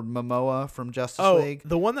Jason or Momoa from Justice League?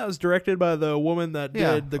 The one that was directed by the woman that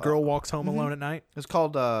Yeah. did The Girl Walks Home Alone at Night? It's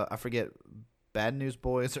called, I forget, Bad News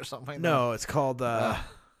Boys or something like that. No, it's called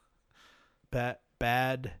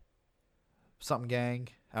Bad. Something Gang.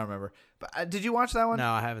 I don't remember. But did you watch that one? No,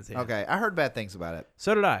 I haven't seen it. Okay, I heard bad things about it.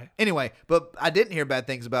 So did I. Anyway, but I didn't hear bad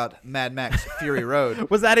things about Mad Max Fury Road.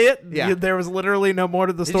 Was that it? Yeah. There was literally no more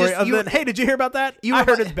to the story just- other you- than, hey, did you hear about that? I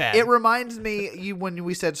heard it's bad. It reminds me, when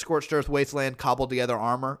we said Scorched Earth, Wasteland, Cobbled Together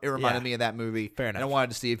Armor, it reminded Yeah. me of that movie. Fair enough. And I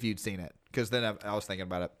wanted to see if you'd seen it, because then I was thinking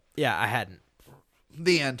about it. Yeah, I hadn't.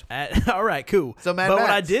 The end. All right, cool. So Mad but what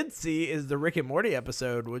Max. I did see is the Rick and Morty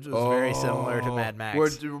episode, which was very similar to Mad Max.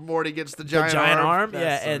 Where Morty gets the the giant, giant arm, That's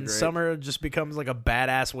yeah, so and great. Summer just becomes a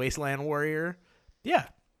badass wasteland warrior. Yeah,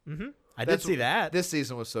 I did see that. This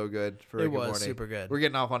season was so good for It Rick and was Morty. super good. We're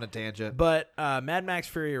getting off on a tangent. But Mad Max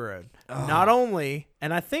Fury Road, Oh. not only,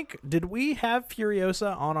 and I think, did we have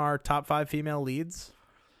Furiosa on our top 5 female leads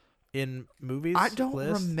in movies? I don't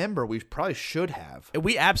list? remember. We probably should have.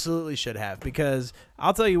 We absolutely should have, because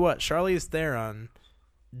I'll tell you what, Charlize Theron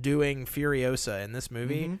doing Furiosa in this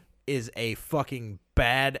movie Mm-hmm. is a fucking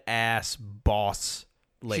badass boss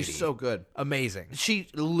lady. She's so good. Amazing. She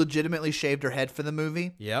legitimately shaved her head for the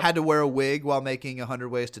movie. Yep. Had to wear a wig while making 100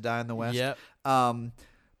 Ways to Die in the West. Yep.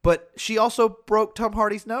 But she also broke Tom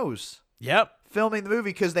Hardy's nose Yep. filming the movie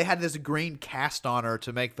because they had this green cast on her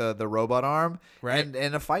to make the robot arm. Right. And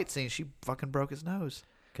in a fight scene, she fucking broke his nose.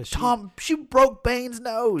 Cause She broke Bane's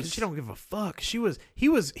nose. she don't give a fuck. He was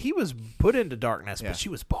put into darkness, Yeah. but she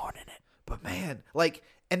was born in it. But man,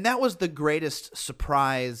 and that was the greatest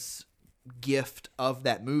surprise gift of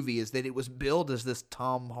that movie, is that it was billed as this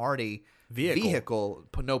Tom Hardy vehicle,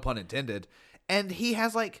 no pun intended, and he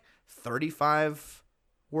has 35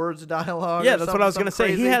 words of dialogue. Yeah, or that's what I was something gonna say.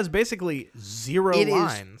 crazy. He has basically zero It is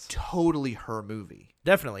lines. totally her movie.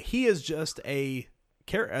 Definitely, he is just a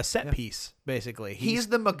set piece. Basically, He's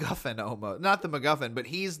the MacGuffin, almost. Not the MacGuffin, but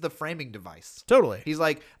he's the framing device. totally. He's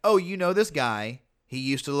like, oh, you know this guy. He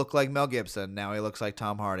used to look like Mel Gibson. Now he looks like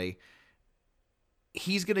Tom Hardy.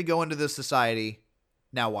 He's going to go into this society.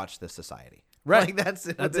 Now watch this society. Right. Like that's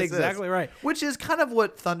exactly right. Which is kind of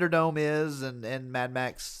what Thunderdome is, and Mad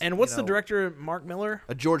Max. And what's the director? Mark Miller?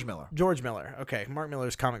 George Miller. George Miller. Okay, Mark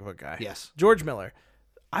Miller's comic book guy. Yes. George Miller.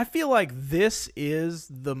 I feel like this is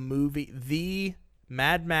the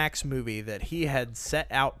Mad Max movie that he had set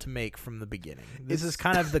out to make from the beginning. This is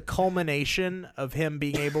kind of the culmination of him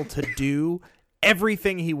being able to do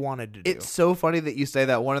everything he wanted to do. It's so funny that you say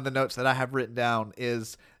that. One of the notes that I have written down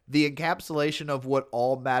is the encapsulation of what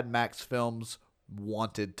all Mad Max films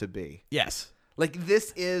wanted to be. Yes. Like,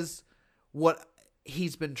 this is what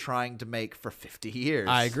he's been trying to make for 50 years.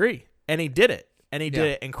 I agree. And he did it. And he did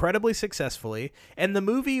it incredibly successfully. And the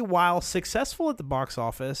movie, while successful at the box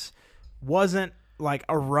office, wasn't like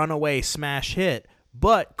a runaway smash hit,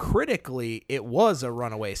 but critically, it was a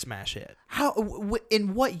runaway smash hit. How?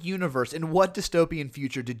 In what universe, in what dystopian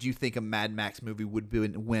future did you think a Mad Max movie would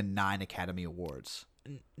win 9 Academy Awards?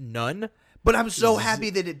 None. But I'm so happy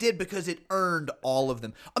that it did because it earned all of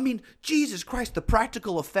them. I mean, Jesus Christ, the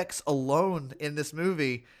practical effects alone in this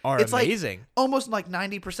movie are amazing. Like, almost like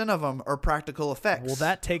 90% of them are practical effects. Well,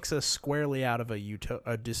 that takes us squarely out of a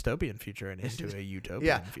dystopian future and into a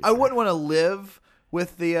utopian future. I wouldn't want to live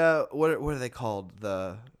with the what are they called?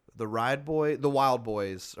 The Ride Boy, the Wild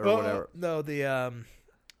Boys, or whatever. No, the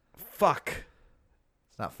fuck.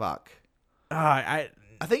 It's not fuck. I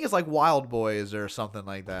think it's like Wild Boys or something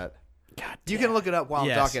like that. God, you can look it up while I'm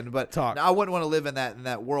talking, but I wouldn't want to live in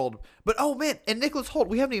that world. But oh man, and Nicholas Hoult,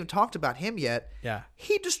 we haven't even talked about him yet. Yeah,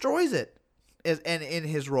 he destroys it, and in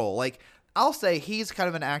his role, like I'll say, he's kind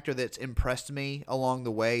of an actor that's impressed me along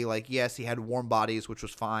the way. Like, yes, he had Warm Bodies, which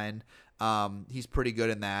was fine. He's pretty good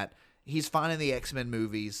in that. He's fine in the X-Men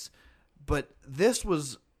movies, but this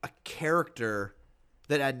was a character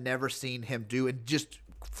that I'd never seen him do, and just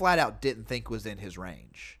flat out didn't think was in his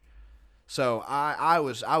range. So I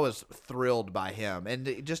was thrilled by him.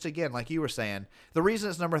 And just again, like you were saying, the reason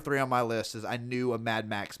it's number 3 on my list is I knew a Mad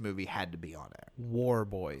Max movie had to be on there. War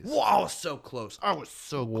Boys. Whoa, I was so close.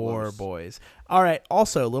 War Boys. All right.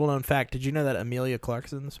 Also, little known fact: did you know that Emilia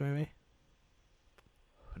Clarke's in this movie?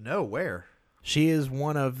 No, where? She is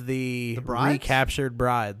one of the recaptured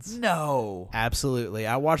brides. No. Absolutely.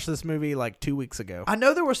 I watched this movie like 2 weeks ago. I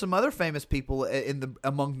know there were some other famous people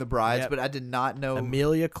among the brides, but I did not know.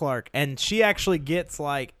 Emilia Clarke. And she actually gets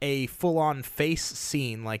like a full-on face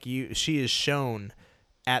scene. Like she is shown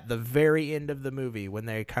at the very end of the movie when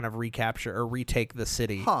they kind of recapture or retake the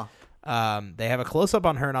city. Huh. They have a close-up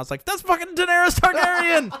on her, and I was like, that's fucking Daenerys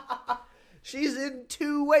Targaryen! She's in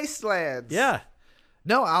 2 Wastelands. Yeah.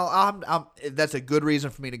 No, I'm that's a good reason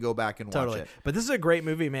for me to go back and watch it. But this is a great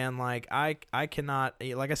movie, man. Like I cannot,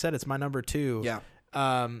 like I said, it's my number 2.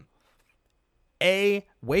 Yeah.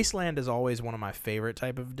 Wasteland is always one of my favorite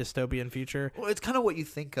type of dystopian future. Well, it's kind of what you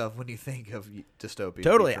think of when you think of dystopian.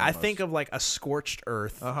 Totally. I think of like a scorched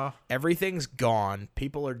earth. Uh-huh. Everything's gone.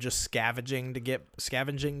 People are just scavenging to get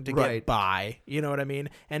get by. You know what I mean?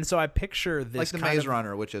 And so I picture this like the Maze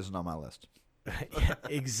Runner, which isn't on my list.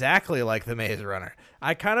 Exactly like the Maze Runner.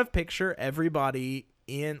 I kind of picture everybody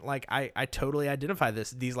in like I totally identify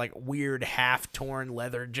these like weird half torn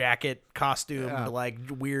leather jacket costumed like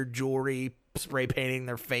weird jewelry, spray painting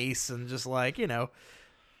their face, and just like, you know,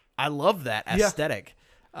 I love that aesthetic.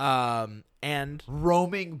 And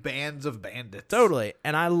roaming bands of bandits. Totally.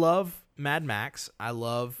 And I love Mad Max. I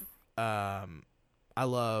love Beyond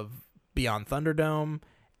Thunderdome,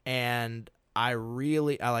 and I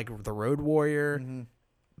like The Road Warrior,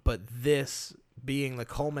 but this being the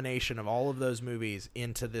culmination of all of those movies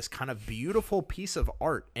into this kind of beautiful piece of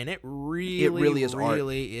art, and it really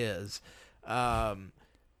is.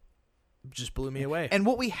 Just blew me away. And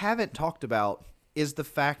what we haven't talked about is the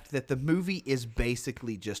fact that the movie is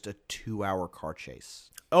basically just a 2-hour car chase.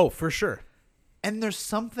 Oh, for sure. And there's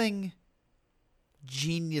something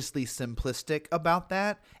geniusly simplistic about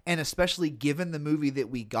that, and especially given the movie that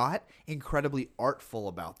we got, incredibly artful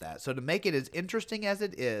about that. So to make it as interesting as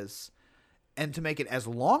it is, and to make it as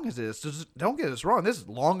long as it is, just don't get us wrong, this is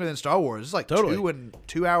longer than Star Wars. It's like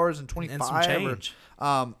 2 hours and 25 and some change.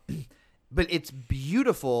 But it's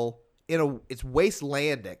beautiful. It's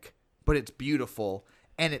wastelandic, but it's beautiful,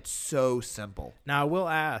 and it's so simple. Now I will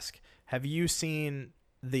ask, have you seen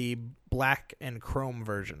the black and chrome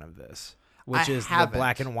version of this? Which is the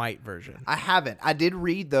black and white version. I haven't. I did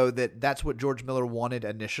read, though, that that's what George Miller wanted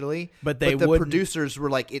initially. But the producers were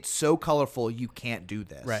like, it's so colorful, you can't do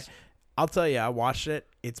this. Right. I'll tell you, I watched it.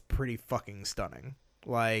 It's pretty fucking stunning.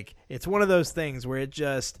 Like, it's one of those things where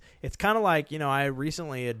it's kind of like, you know, I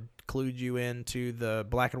recently had clued you into the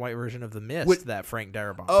black and white version of The Mist that Frank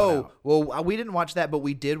Darabont put out. Well, we didn't watch that, but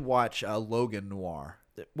we did watch Logan Noir.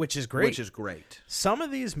 which is great. Which is great. Some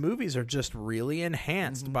of these movies are just really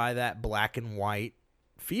enhanced Mm-hmm. by that black and white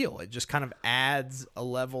feel. It just kind of adds a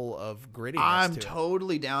level of grittiness I'm to it.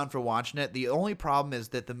 totally down for watching it. The only problem is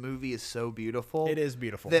that the movie is so beautiful. It is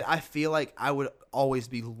beautiful. That I feel like I would always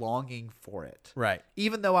be longing for it. Right.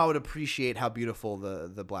 Even though I would appreciate how beautiful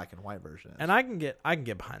the black and white version is. And I can get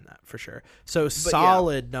behind that for sure. So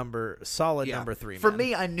solid number 3. For man.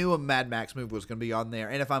 me, I knew a Mad Max movie was going to be on there,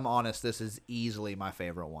 and if I'm honest, this is easily my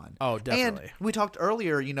favorite one. Oh, definitely. And we talked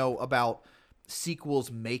earlier, about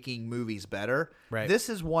sequels making movies better. Right. This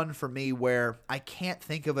is one for me where I can't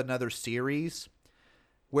think of another series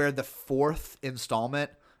where the 4th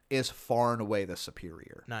installment is far and away the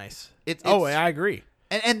superior. Nice. I agree.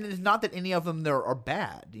 And it's not that any of them there are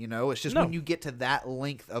bad, It's just No. when you get to that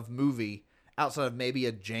length of movie, outside of maybe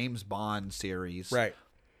a James Bond series, Right.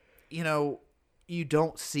 You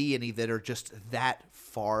don't see any that are just that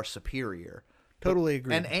far superior. Totally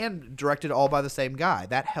agree. And directed all by the same guy.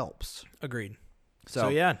 That helps. Agreed. So, So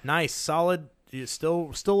yeah, nice, solid. You're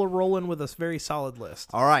still a rolling with a very solid list.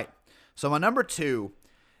 All right. So my number 2,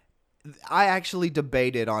 I actually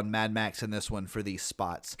debated on Mad Max in this one for these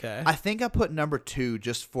spots. Okay. I think I put number 2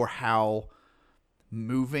 just for how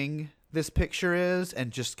moving this picture is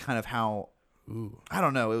and just kind of how I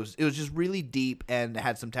don't know. It was just really deep and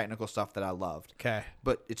had some technical stuff that I loved. Okay.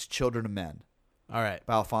 But it's Children of Men All right.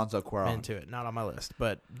 by Alfonso Cuarón. Into it. Not on my list,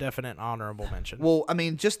 but definite honorable mention. Well, I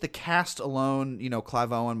mean, just the cast alone,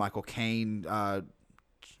 Clive Owen, Michael Caine,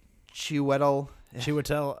 Chiwetel,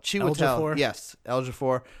 Ejiofor. yes,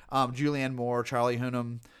 Ejiofor, Julianne Moore, Charlie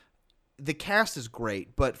Hunnam. The cast is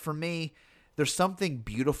great, but for me, there's something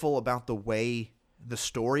beautiful about the way the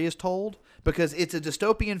story is told, because it's a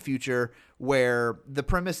dystopian future where the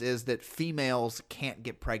premise is that females can't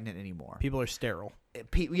get pregnant anymore. People are sterile.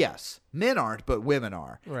 Yes, men aren't, but women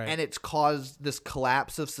are. Right. And it's caused this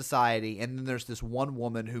collapse of society, and then there's this one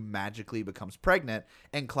woman who magically becomes pregnant,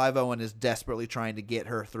 and Clive Owen is desperately trying to get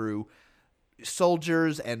her through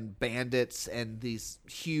soldiers and bandits and these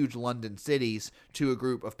huge London cities to a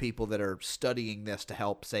group of people that are studying this to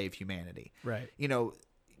help save humanity. Right.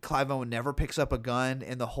 Clive Owen never picks up a gun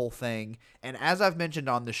in the whole thing. And as I've mentioned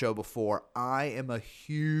on the show before, I am a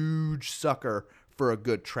huge sucker for a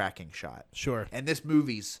good tracking shot. Sure. And this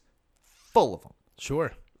movie's full of them.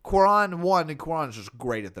 Sure. Cuarón's just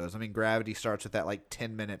great at those. I mean, Gravity starts with that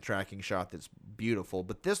 10-minute tracking shot that's beautiful,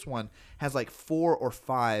 but this one has 4 or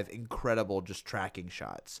 5 incredible just tracking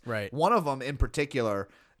shots. Right. One of them in particular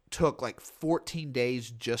took 14 days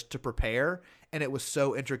just to prepare, and it was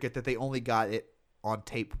so intricate that they only got it on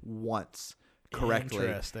tape once correctly.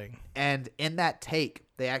 Interesting. And in that take,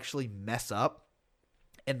 they actually mess up,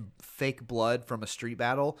 and fake blood from a street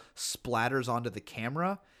battle splatters onto the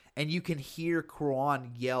camera, and you can hear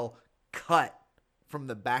Cuarón yell "cut" from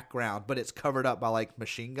the background, but it's covered up by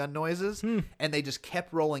machine gun noises. And they just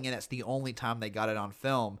kept rolling, and it's the only time they got it on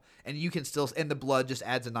film. And you can still, and the blood just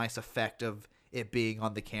adds a nice effect of it being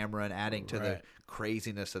on the camera and adding to the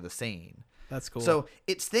craziness of the scene. That's cool. So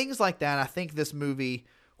it's things like that. I think this movie,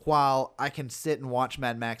 while I can sit and watch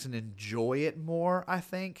Mad Max and enjoy it more, I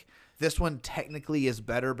think this one technically is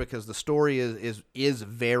better because the story is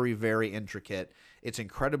very, very intricate. It's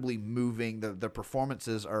incredibly moving. The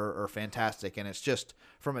performances are fantastic, and it's just,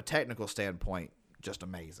 from a technical standpoint, just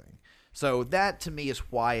amazing. So that, to me, is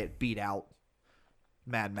why it beat out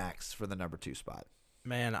Mad Max for the number 2 spot.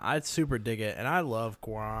 Man, I'd super dig it, and I love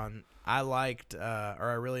Cuarón. I liked,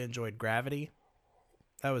 I really enjoyed Gravity.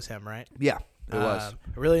 That was him, right? Yeah, it was.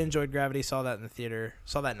 I really enjoyed Gravity. Saw that in the theater.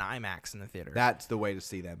 Saw that in IMAX in the theater. That's the way to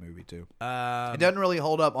see that movie, too. It doesn't really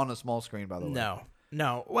hold up on a small screen, by the way.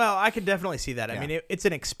 No. Well, I could definitely see that. I mean, it's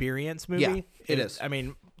an experience movie. Yeah, it is. I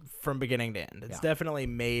mean, from beginning to end. It's definitely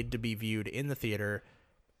made to be viewed in the theater,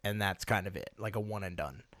 and that's kind of it, like a one and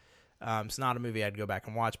done. It's not a movie I'd go back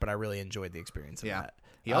and watch, but I really enjoyed the experience of that.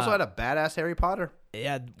 He also had a badass Harry Potter.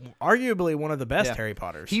 Yeah, arguably one of the best Harry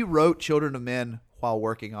Potters. He wrote Children of Men while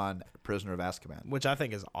working on Prisoner of Azkaban, which I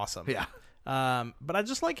think is awesome. Yeah. But I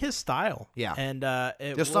just like his style. Yeah. And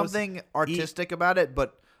there's something artistic about it,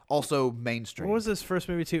 but also mainstream. What was his first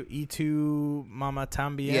movie too? Y Tu Mama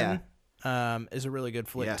Tambien. Yeah. Is a really good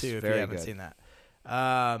flick too if you very haven't good. seen that.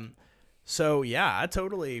 So yeah, I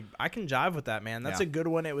can jive with that, man. That's a good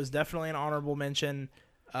one. It was definitely an honorable mention.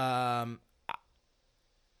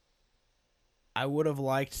 I would have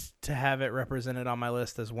liked to have it represented on my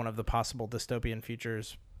list as one of the possible dystopian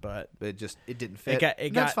futures, but it didn't fit.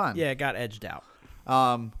 That's fine. Yeah, it got edged out.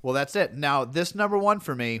 Well, that's it. Now, this number 1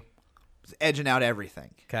 for me is edging out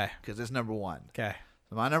everything. Okay. Because it's number 1. Okay.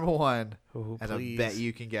 My number one, Ooh, and please. I bet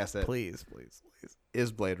you can guess it, Please.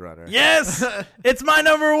 is Blade Runner. Yes! It's my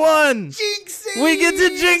number one! Jinxies! We get to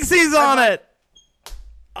Jinxies on it!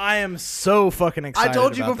 I am so fucking I excited.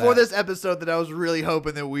 told you about before that. this episode that I was really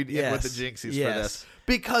hoping that we'd end with the Jinxies for this.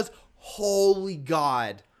 Because, holy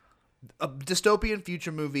God, a dystopian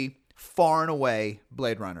future movie, far and away,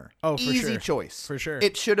 Blade Runner. Oh, for Easy sure. choice. For sure.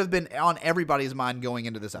 It should have been on everybody's mind going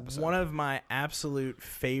into this episode. One of my absolute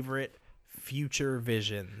favorite future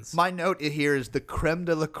visions. My note here is the creme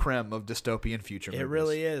de la creme of dystopian future movies. It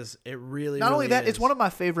really is. It really, Not only that, is. it's one of my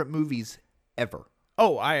favorite movies ever.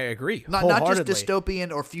 Oh, I agree. Not just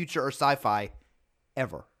dystopian or future or sci-fi,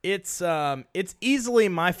 ever. It's easily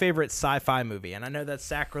my favorite sci-fi movie, and I know that's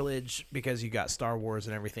sacrilege because you got Star Wars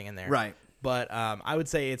and everything in there. Right. But I would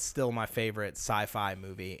say it's still my favorite sci-fi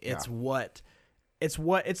movie. It's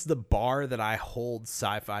it's the bar that I hold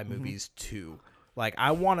sci-fi movies to. Like,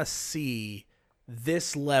 I want to see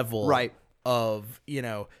this level of,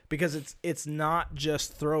 because it's not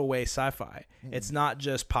just throwaway sci-fi. It's not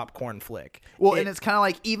just popcorn flick. Well, and it's kind of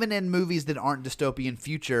like, even in movies that aren't dystopian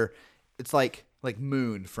future, it's like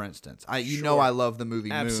Moon, for instance. I love the movie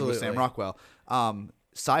Moon with Sam Rockwell.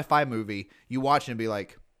 Sci-fi movie, you watch it and be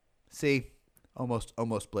like, see,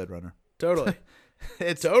 almost Blade Runner. Totally.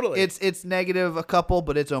 It's negative a couple,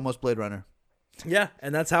 but it's almost Blade Runner. Yeah,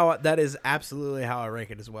 and that is absolutely how I rank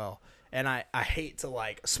it as well. And I hate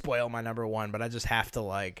to spoil my number one, but I just have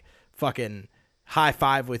to fucking high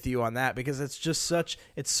five with you on that because it's such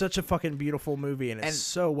a fucking beautiful movie and it's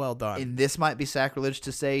so well done. And this might be sacrilege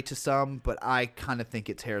to say to some, but I kind of think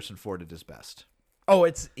it's Harrison Ford at his best. Oh,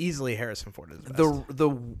 it's easily Harrison Ford at his best.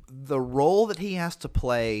 The role that he has to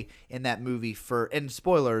play in that movie and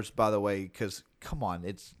spoilers, by the way, because come on,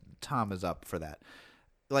 time is up for that.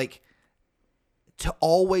 To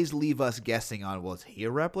always leave us guessing on, well, is he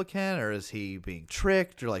a replicant or is he being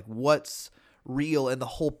tricked, or what's real, and the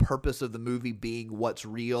whole purpose of the movie being what's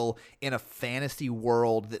real in a fantasy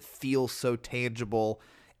world that feels so tangible,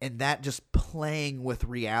 and that just playing with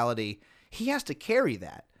reality. He has to carry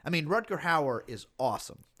that. I mean, Rutger Hauer is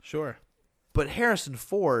awesome. Sure. But Harrison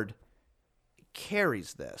Ford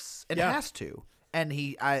carries this and has to. And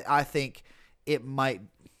I think it might,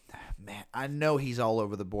 man, I know he's all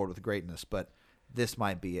over the board with greatness, but this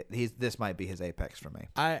might be it. This might be his apex for me.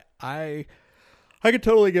 I could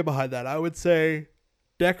totally get behind that. I would say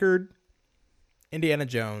Deckard, Indiana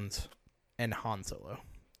Jones, and Han Solo.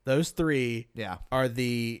 Those three are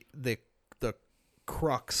the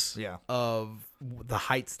crux of the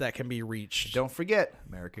heights that can be reached. Don't forget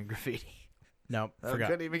American Graffiti. Nope.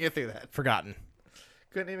 Couldn't even get through that. Forgotten.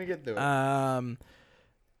 Couldn't even get through it.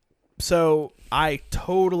 So I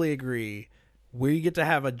totally agree. We get to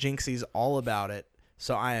have a Jinxies all about it.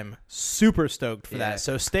 So I am super stoked for that.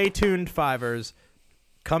 So stay tuned, Fivers.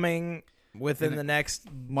 Coming within the next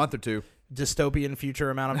month or two. Dystopian future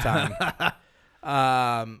amount of time.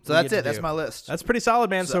 So that's it. That's my list. That's pretty solid,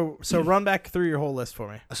 man. So run back through your whole list for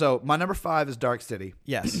me. So my number 5 is Dark City.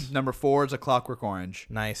 Yes. Number 4 is A Clockwork Orange.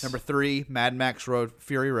 Nice. Number 3, Mad Max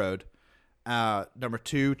Fury Road. Number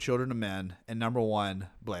 2, Children of Men. And number 1,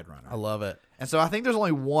 Blade Runner. I love it. And so I think there's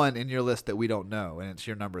only one in your list that we don't know, and it's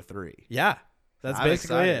your number 3. Yeah. That's I'm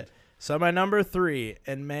basically excited. it. So my number 3,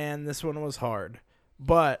 and man, this one was hard.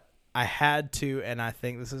 But I had to, and I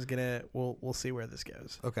think this is gonna we'll see where this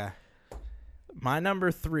goes. Okay. My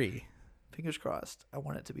number 3, fingers crossed, I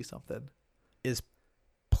want it to be something, is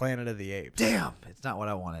Planet of the Apes. Damn, it's not what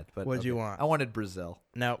I wanted. But what'd you want? I wanted Brazil.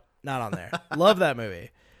 Nope, not on there. Love that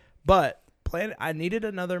movie. But I needed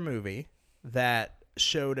another movie that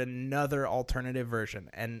showed another alternative version.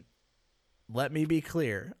 And let me be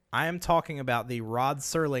clear, I am talking about the Rod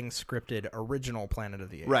Serling scripted original Planet of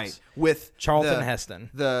the Apes. Right. With Charlton Heston.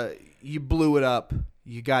 You blew it up,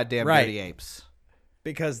 you goddamn dirty apes.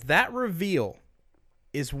 Because that reveal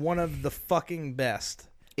is one of the fucking best.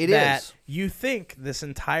 It that is. You think this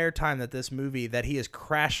entire time that this movie, that he has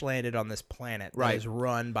crash landed on this planet that is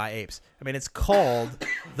run by apes. I mean, it's called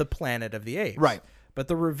The Planet of the Apes. Right. But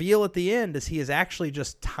the reveal at the end is he has actually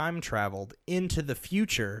just time traveled into the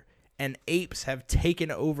future, and apes have taken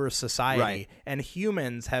over society, and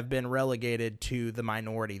humans have been relegated to the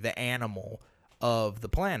minority, the animal of the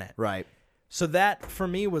planet. Right. So that, for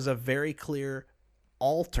me, was a very clear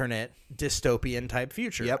alternate dystopian type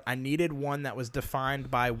future. Yep. I needed one that was defined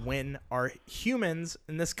by when our humans,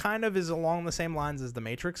 and this kind of is along the same lines as The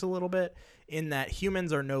Matrix a little bit, in that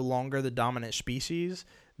humans are no longer the dominant species,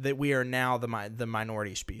 that we are now the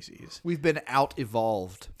minority species. We've been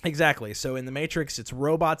out-evolved. Exactly. So in The Matrix, it's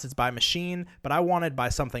robots, it's by machine, but I wanted by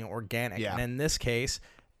something organic. Yeah. And in this case,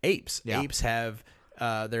 apes. Yeah. Apes have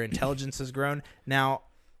Their intelligence has grown. Now,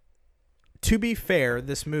 to be fair,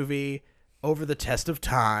 this movie, over the test of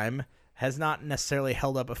time, has not necessarily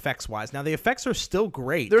held up effects-wise. Now, the effects are still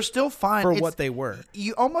great. They're still fine for what they were.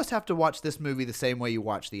 You almost have to watch this movie the same way you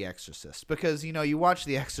watch The Exorcist, because you watch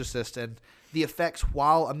The Exorcist and the effects,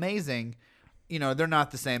 while amazing, they're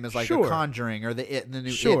not the same as like The Conjuring or the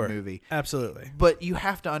new It movie. Absolutely. But you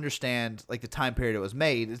have to understand like the time period it was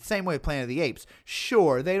made. It's the same way with Planet of the Apes.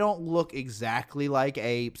 Sure, they don't look exactly like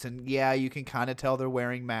apes, and yeah, you can kind of tell they're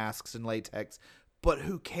wearing masks and latex. But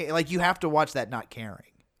who cares? Like, you have to watch that not caring.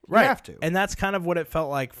 Right. You have to. And that's kind of what it felt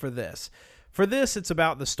like for this. For this, it's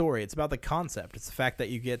about the story. It's about the concept. It's the fact that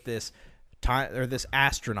you get this this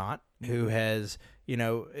astronaut who has,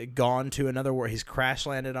 gone to another world. He's crash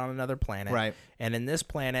landed on another planet. Right. And in this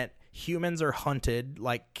planet, humans are hunted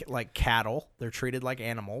like cattle. They're treated like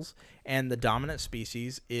animals. And the dominant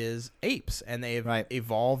species is apes. And they've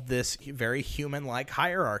evolved this very human-like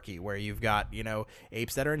hierarchy where you've got,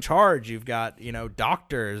 apes that are in charge. You've got,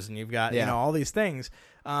 doctors, and you've got, all these things.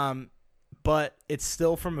 But it's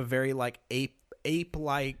still from a very like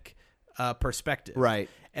ape-like perspective. Right.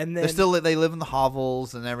 And then they live in the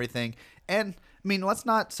hovels and everything. And I mean, let's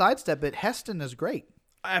not sidestep it. Heston is great.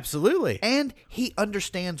 Absolutely. And he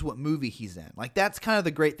understands what movie he's in. Like, that's kind of the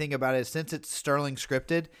great thing about it. Since it's Sterling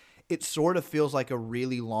scripted, it sort of feels like a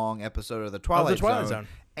really long episode of The Twilight Zone.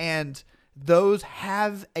 And those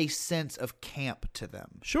have a sense of camp to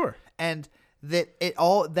them. Sure. And that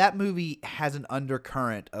that movie has an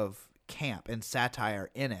undercurrent of camp and satire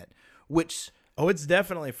in it, which it's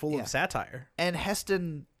definitely full of satire. And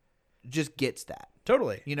Heston just gets that.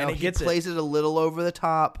 Totally. He plays it a little over the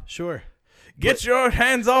top. Sure. Get your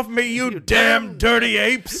hands off me, you damn dirty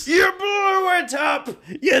apes. You blew it up.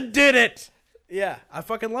 You did it. Yeah, I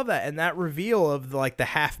fucking love that. And that reveal of like the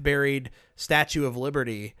half-buried Statue of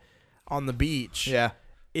Liberty on the beach. Yeah.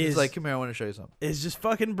 Is He's like, come here, I want to show you something. It's just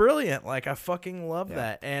fucking brilliant. Like, I fucking love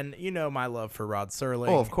that. And my love for Rod Serling.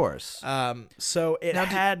 Oh, of course. So it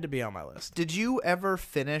had to be on my list. Did you ever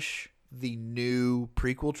finish the new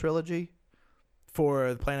prequel trilogy?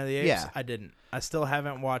 For Planet of the Apes? Yeah. I didn't. I still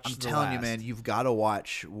haven't watched I'm telling you, man, you've got to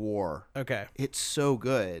watch War. Okay. It's so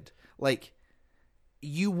good. Like,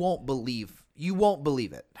 you won't believe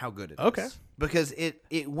it, how good it is. Okay. Because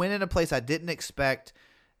it went in a place I didn't expect,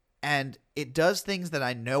 and it does things that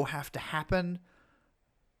I know have to happen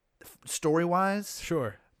story-wise.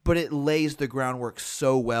 Sure. But it lays the groundwork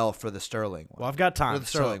so well for the Sterling one. Well, I've got time. For the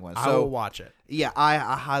Sterling one. So, I will watch it. Yeah, I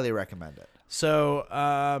highly recommend it. So,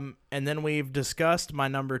 and then we've discussed my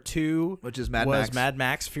number 2, which is Mad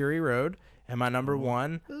Max Fury Road, and my number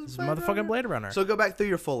 1 is motherfucking Blade Runner. So go back through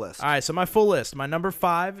your full list. All right, so my full list. My number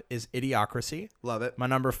 5 is Idiocracy. Love it. My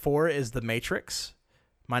number 4 is The Matrix.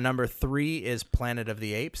 My number 3 is Planet of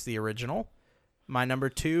the Apes, the original. My number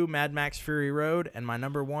 2, Mad Max Fury Road, and my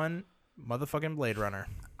number 1, motherfucking Blade Runner.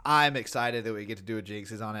 I'm excited that we get to do a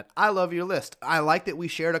Jinxes on it. I love your list. I like that we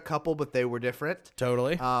shared a couple, but they were different.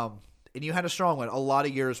 Totally. And you had a strong one. A lot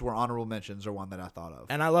of yours were honorable mentions or one that I thought of.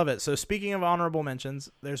 And I love it. So speaking of honorable mentions,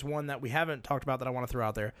 there's one that we haven't talked about that I want to throw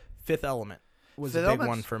out there. Fifth Element was a big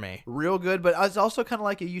one for me. Real good, but it's also kind of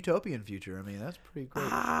like a utopian future. I mean, that's pretty great.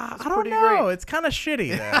 I don't know. It's kind of shitty,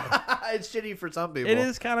 though. It's shitty for some people. It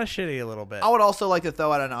is kind of shitty a little bit. I would also like to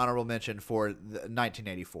throw out an honorable mention for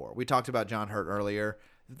 1984. We talked about John Hurt earlier.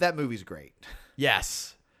 That movie's great.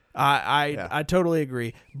 Yes. I totally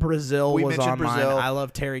agree. Brazil was on mine. I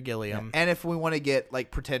love Terry Gilliam. And if we want to get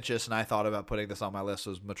like pretentious, and I thought about putting this on my list,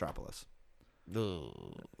 was Metropolis. Ugh.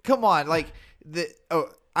 Come on, like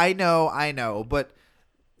I know, but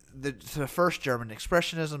the first German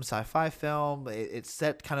expressionism sci-fi film, it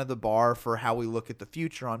set kind of the bar for how we look at the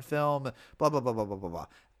future on film. Blah blah blah blah blah blah blah.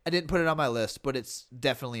 I didn't put it on my list, but it's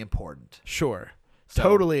definitely important. Sure,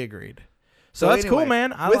 totally agreed. So that's anyway, cool,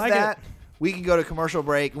 man. I with like that, it. We can go to commercial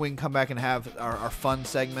break. We can come back and have our fun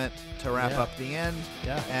segment to wrap up the end.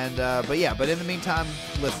 Yeah. And but in the meantime,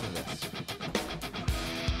 listen to this.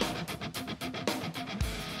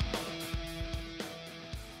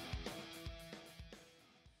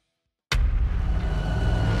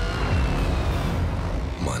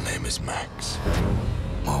 My name is Max.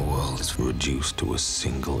 My world is reduced to a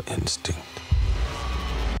single instinct.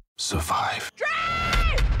 Survive.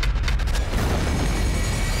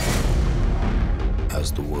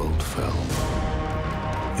 As the world fell,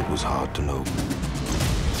 it was hard to know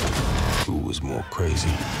who was more crazy,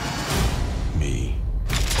 me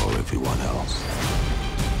or everyone else.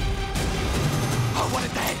 Oh, what a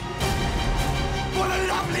day! What a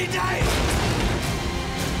lovely day!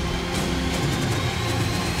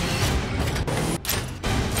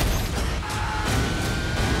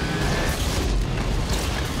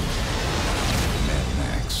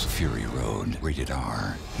 Fury Road. Rated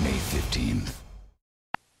R. May 15th.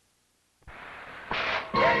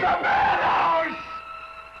 It's a madhouse!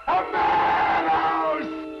 A madhouse!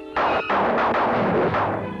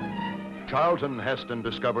 Charlton Heston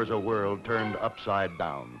discovers a world turned upside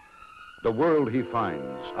down. The world he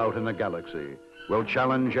finds out in the galaxy will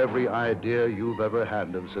challenge every idea you've ever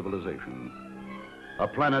had of civilization. A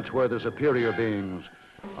planet where the superior beings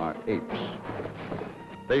are apes.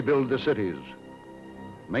 They build the cities,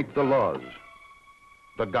 make the laws,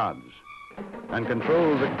 the gods, and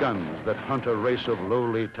control the guns that hunt a race of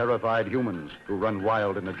lowly, terrified humans who run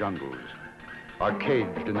wild in the jungles, are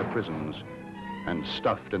caged in the prisons, and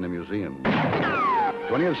stuffed in the museums.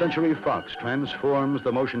 20th Century Fox transforms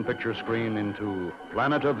the motion picture screen into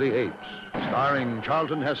Planet of the Apes, starring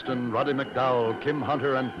Charlton Heston, Roddy McDowall, Kim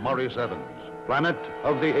Hunter, and Maurice Evans. Planet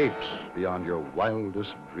of the Apes, beyond your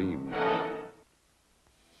wildest dreams.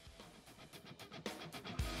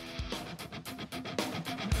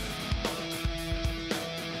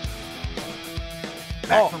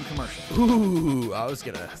 Back from commercial. Ooh, I was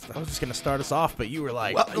just gonna start us off, but you were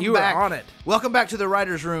like, Welcome back. Were on it. Welcome back to the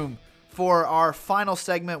Writers' Room for our final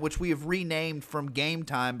segment, which we have renamed from Game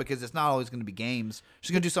Time because it's not always going to be games.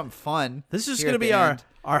 Just going to do something fun. This is here going to at be the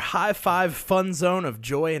our end. high five fun zone of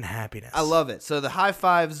joy and happiness. I love it. So the high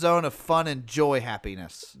five zone of fun and joy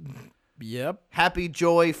happiness. Yep. Happy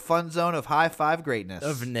joy fun zone of high five greatness.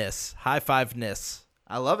 Of ness. High five ness.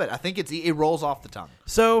 I love it. I think it rolls off the tongue.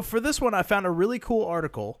 So for this one, I found a really cool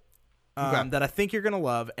article Okay. that I think you're going to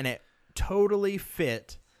love, and it totally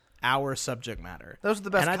fit our subject matter. Those are the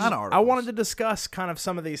best And kind of I articles. wanted to discuss kind of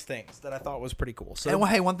some of these things that I thought was pretty cool. So And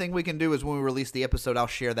hey, one thing we can do is when we release the episode, I'll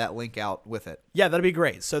share that link out with it. yeah, that'd be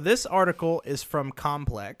great. So this article is from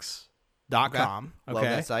complex.com. Okay. Love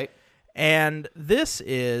that site. And this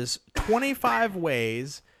is 25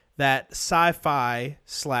 ways that sci-fi /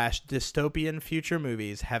 dystopian future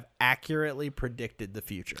movies have accurately predicted the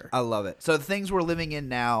future. I love it. So the things we're living in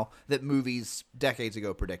now that movies decades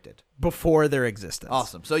ago predicted. Before their existence.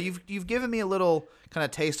 Awesome. So you've given me a little kind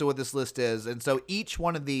of taste of what this list is. And so each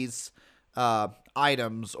one of these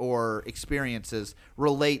items or experiences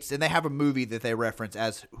relates, and they have a movie that they reference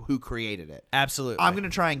as who created it. Absolutely. I'm going to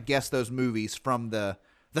try and guess those movies from the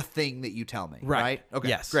thing that you tell me. Right? Okay.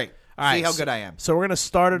 Yes. Great. All right, See how good I am. So we're going to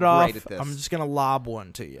start it Great off. at this. I'm just going to lob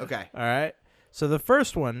one to you. Okay. All right. So the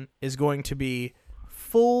first one is going to be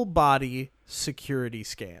full body security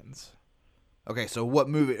scans. Okay, so what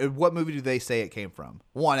movie do they say it came from?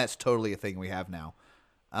 One, that's totally a thing we have now.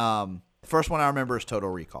 First one I remember is Total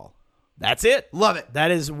Recall. That's it. Love it. That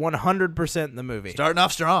is 100% the movie. Starting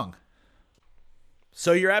off strong.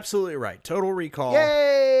 So you're absolutely right. Total Recall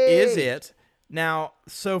Yay! is it. Now,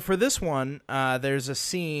 so for this one, there's a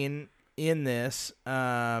scene in this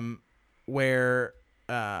where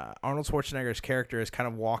Arnold Schwarzenegger's character is kind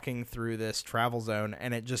of walking through this travel zone,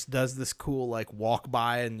 and it just does this cool like walk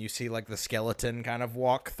by, and you see like the skeleton kind of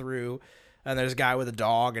walk through, and there's a guy with a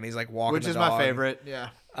dog, and he's like walking. Which the is dog. my favorite. Yeah.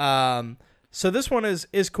 So this one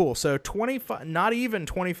is cool. So 25, not even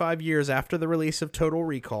 25 years after the release of Total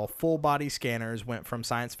Recall, full body scanners went from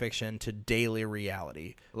science fiction to daily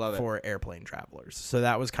reality Love it. for airplane travelers. So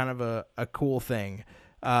that was kind of a cool thing.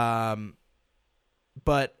 But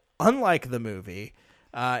unlike the movie,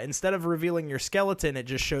 instead of revealing your skeleton, it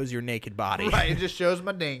just shows your naked body. Right, it just shows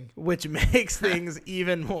my ding. Which makes things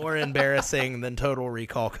even more embarrassing than Total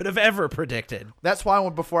Recall could have ever predicted. That's why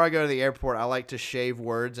before I go to the airport, I like to shave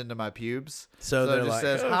words into my pubes. So it they're just like,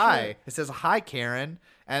 says "Oh, hi. shit." It says hi, Karen.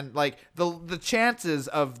 And like the chances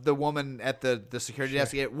of the woman at the security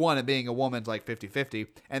desk, it being a woman's like 50-50.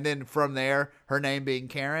 And then from there, her name being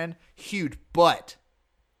Karen, huge. But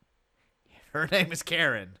her name is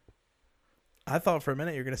Karen. I thought for a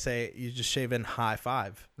minute you were going to say you just shave in high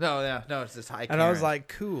five. No, it's just hi, Karen. And I was like,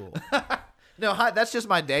 cool. No, hi, that's just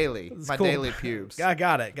my daily. It's my cool. daily pubes. I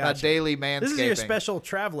got it. My Gotcha. daily manscaping. This is your special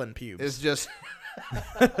traveling pubes. It's just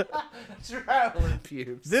traveling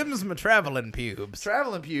pubes. Them's my traveling pubes.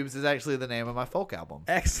 Traveling Pubes is actually the name of my folk album.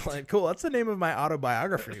 Excellent. Cool. That's the name of my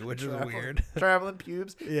autobiography, which is weird. Traveling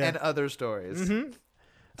Pubes Yeah. and Other Stories. Mm-hmm.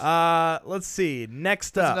 Let's see.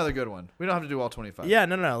 Next That's up. another good one. We don't have to do all 25. Yeah,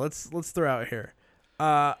 no. Let's throw out here.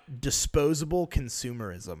 Disposable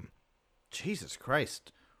consumerism. Jesus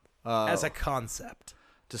Christ. As a concept.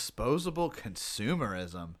 Disposable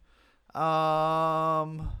consumerism.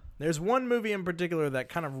 There's one movie in particular that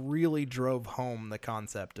kind of really drove home the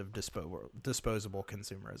concept of disposable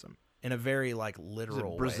consumerism in a very like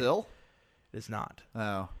literal Brazil? way. It is not.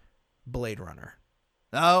 Oh. Blade Runner.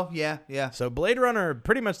 Oh, yeah, yeah. So Blade Runner,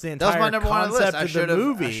 pretty much the That was entire my number one on the concept list. of the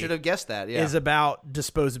movie I should have guessed that. Yeah, is about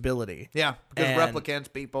disposability. yeah, because And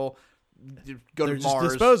replicants, people go they're to just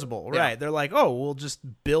Mars. disposable, Yeah. right? They're like, oh, we'll just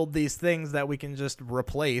build these things that we can just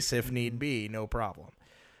replace if need be, no problem.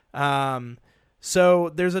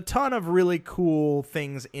 So there's a ton of really cool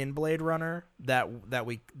things in Blade Runner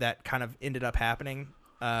that kind of ended up happening.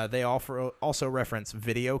 They also reference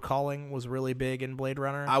video calling was really big in Blade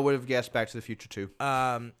Runner. I would have guessed Back to the Future 2.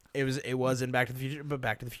 It was in Back to the Future, but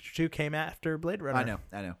Back to the Future 2 came after Blade Runner.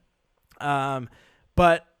 I know.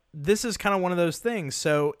 But this is kind of one of those things.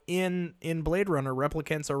 So in Blade Runner,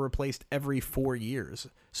 replicants are replaced every 4 years.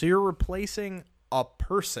 So you're replacing a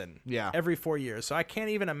person every 4 years. So I can't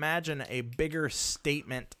even imagine a bigger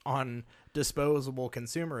statement on disposable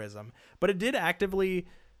consumerism. But it did actively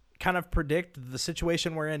kind of predict the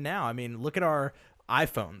situation we're in now. I mean, look at our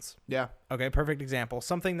iPhones. Yeah. Okay, perfect example.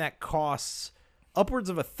 Something that costs upwards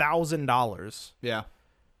of $1,000. Yeah.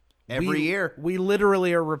 Every year. We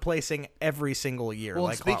literally are replacing every single year. Well,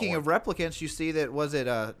 like speaking clockwork. of replicants, you see that, was it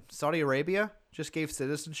Saudi Arabia just gave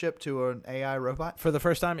citizenship to an AI robot? For the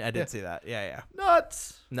first time? I did see that. Yeah.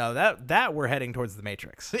 Nuts. No, that we're heading towards the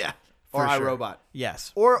Matrix. Yeah. For Or sure. iRobot.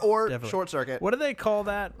 Yes. Or Definitely. Short Circuit. What do they call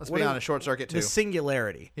that? Let's be honest, Short Circuit too. The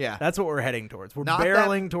singularity. Yeah. That's what we're heading towards. We're Not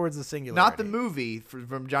barreling towards the singularity. Not the movie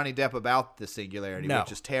from Johnny Depp about the singularity, No.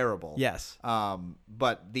 which is terrible. Yes.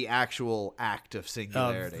 But the actual act of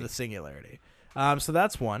singularity. Of the singularity. So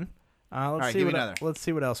that's one. Let's give me another. Let's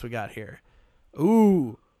see what else we got here.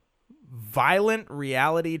 Ooh, violent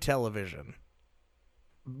reality television.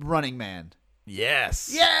 Running Man.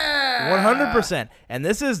 Yes. Yeah. 100%. And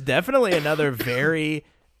this is definitely another very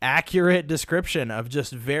accurate description of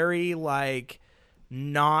just very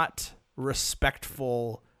not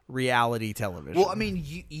respectful reality television. Well, I mean,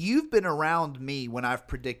 you've been around me when I've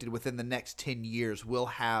predicted within the next 10 years we'll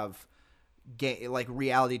have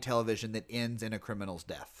reality television that ends in a criminal's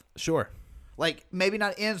death. Sure. Like, maybe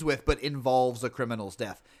not ends with, but involves a criminal's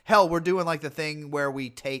death. Hell, we're doing the thing where we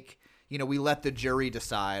take, we let the jury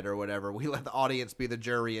decide or whatever. We let the audience be the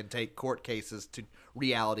jury and take court cases to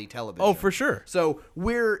reality television. Oh, for sure. So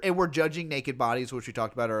we're judging naked bodies, which we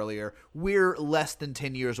talked about earlier. We're less than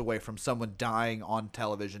 10 years away from someone dying on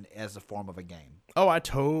television as a form of a game. Oh, I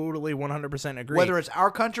totally 100% agree. Whether it's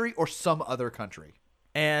our country or some other country.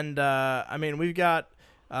 And, I mean, we've got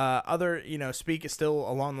other, speak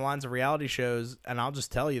still along the lines of reality shows, and I'll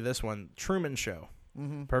just tell you this one, Truman Show.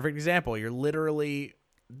 Mm-hmm. Perfect example. You're literally,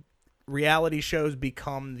 reality shows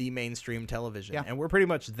become the mainstream television, and we're pretty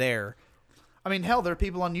much there. I mean, hell, there are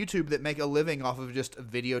people on YouTube that make a living off of just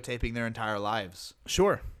videotaping their entire lives.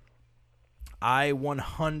 Sure. I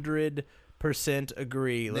 100%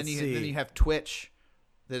 agree. Then you have Twitch.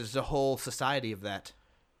 There's a whole society of that.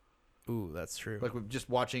 Ooh, that's true. Like we're just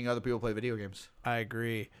watching other people play video games. I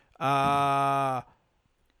agree. Ooh, that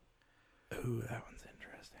one's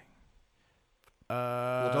interesting.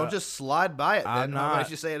 Well, don't just slide by it then. How about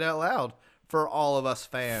you say it out loud for all of us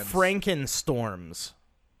fans? Frankenstorms.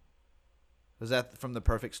 Was that from The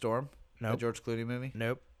Perfect Storm? Nope. The George Clooney movie?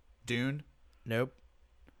 Nope. Dune? Nope.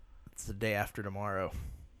 It's The Day After Tomorrow.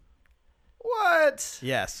 What?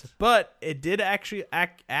 Yes, but it did actually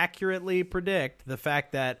accurately predict the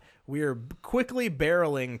fact that we are quickly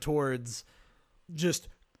barreling towards just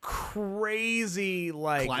crazy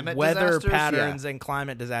Climate weather disasters? patterns and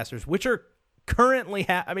climate disasters, which are currently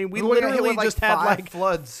I mean, we We're gonna hit literally with, just five had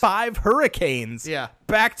floods, 5 hurricanes,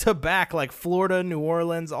 back to back, like Florida, New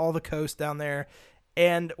Orleans, all the coast down there,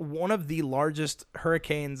 and one of the largest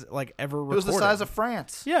hurricanes ever recorded. It was the size of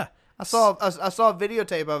France. Yeah. I saw a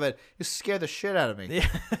videotape of it. It scared the shit out of me. Yeah.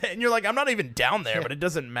 And you're like, I'm not even down there, but it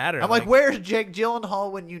doesn't matter. I'm like, where's Jake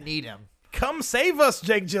Gyllenhaal when you need him? Come save us,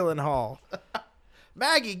 Jake Gyllenhaal.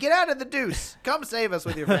 Maggie, get out of the deuce. Come save us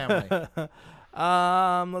with your family.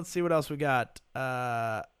 Let's see what else we got.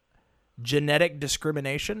 Genetic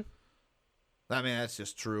discrimination. I mean, that's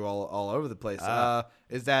just true all over the place.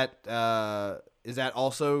 Is that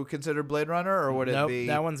also considered Blade Runner, or would it be?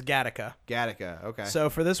 That one's Gattaca. Gattaca, okay. So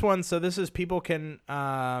for this one, this is people can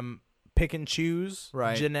pick and choose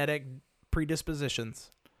genetic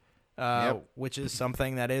predispositions, which is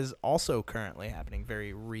something that is also currently happening.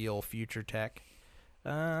 Very real future tech.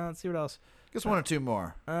 Let's see what else. Just one or two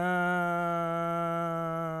more.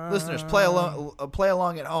 Listeners, play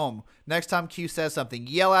along at home. Next time Q says something,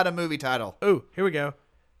 yell out a movie title. Oh, here we go.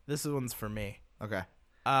 This one's for me. Okay.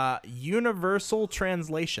 Universal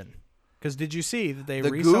translation. Because did you see that they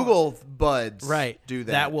Google buds do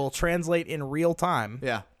that? That will translate in real time.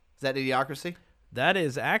 Yeah. Is that Idiocracy? That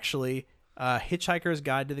is actually Hitchhiker's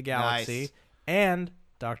Guide to the Galaxy and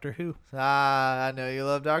Doctor Who. I know you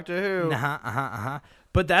love Doctor Who.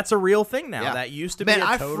 But that's a real thing now. That used to be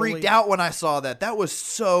I freaked out when I saw that. That was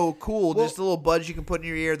so cool. Just little buds you can put in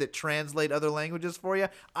your ear that translate other languages for you.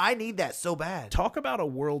 I need that so bad. Talk about a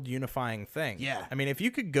world unifying thing. Yeah. I mean, if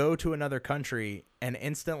you could go to another country and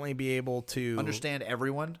instantly be able to understand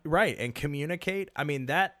everyone, right, and communicate, I mean,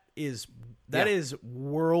 that is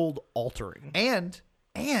world altering. And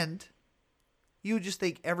you would just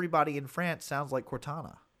think everybody in France sounds like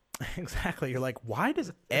Cortana. Exactly. You're like, why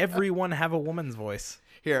does everyone have a woman's voice?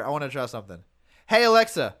 Here, I want to try something. Hey,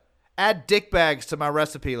 Alexa, add dick bags to my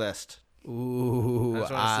recipe list. Ooh,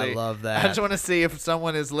 I love that. I just want to see if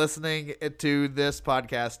someone is listening to this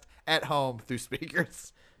podcast at home through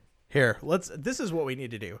speakers. Here, this is what we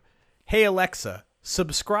need to do. Hey, Alexa,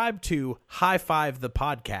 subscribe to High Five the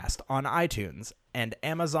Podcast on iTunes and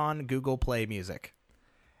Amazon Google Play Music.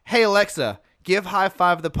 Hey, Alexa, give High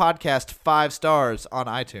Five the Podcast 5 stars on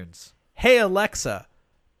iTunes. Hey, Alexa,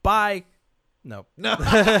 buy... Nope. No.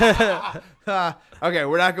 Okay,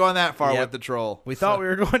 we're not going that far with the troll. We thought we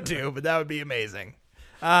were going to, but that would be amazing.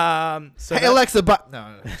 Hey, Alexa,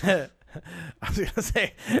 No. I was going to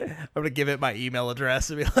say, I'm going to give it my email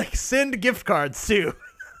address and be like, send gift cards too.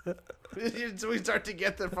 So we start to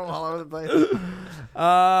get them from all over the place.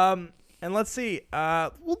 And let's see.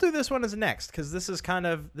 We'll do this one as next because this is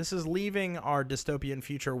leaving our dystopian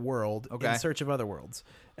future world in search of other worlds,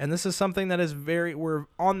 and this is something that is we're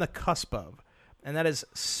on the cusp of, and that is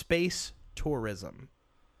space tourism.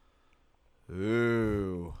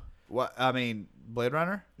 Ooh, what? I mean, Blade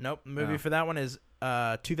Runner? Nope. The movie for that one is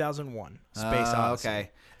 2001: Space Odyssey. Okay.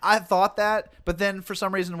 I thought that, but then for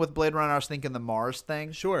some reason with Blade Runner, I was thinking the Mars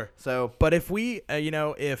thing. Sure. So, but if we,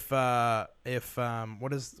 what's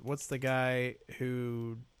the guy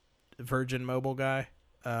who, Virgin Mobile guy?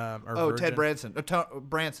 Virgin? Ted Branson.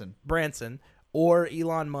 Branson or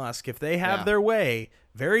Elon Musk, if they have their way,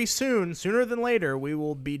 very soon, sooner than later, we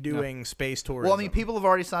will be doing space tourism. Well, I mean, people have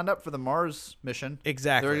already signed up for the Mars mission.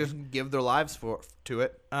 Exactly. They're just going to give their lives to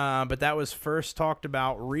it. But that was first talked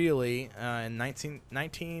about really in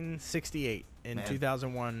 1968 in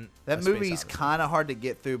 2001. That movie's kind of hard to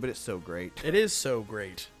get through, but it's so great. It is so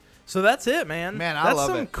great. So that's it, man. Man, I love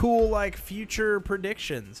it. That's some cool future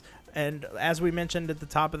predictions. And as we mentioned at the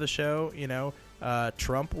top of the show,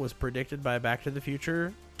 Trump was predicted by Back to the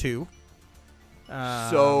Future 2.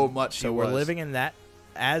 So much so we're living in that,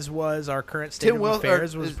 as was our current state of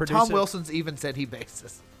affairs was producing. Tom Wilson's even said he based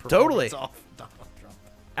this totally off Donald Trump.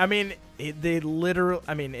 I mean, it's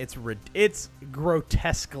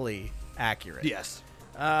grotesquely accurate. Yes.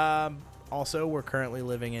 Also, we're currently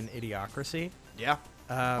living in Idiocracy. Yeah.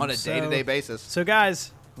 On a day-to-day basis. So,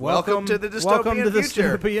 guys, welcome to the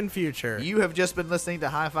dystopian future. You have just been listening to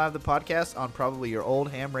High Five the Podcast on probably your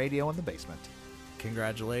old ham radio in the basement.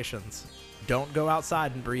 Congratulations. Don't go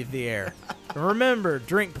outside and breathe the air. Remember,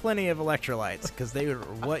 drink plenty of electrolytes because they are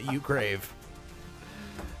what you crave.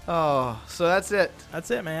 Oh, so that's it. That's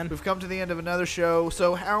it, man. We've come to the end of another show.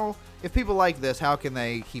 So if people like this, how can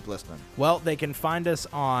they keep listening? Well, they can find us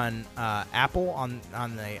on Apple, on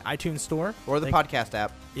the iTunes store. Or the podcast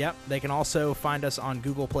app. Yep. They can also find us on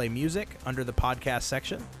Google Play Music under the podcast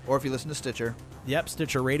section. Or if you listen to Stitcher. Yep,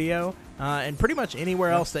 Stitcher Radio. And pretty much anywhere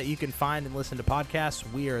else that you can find and listen to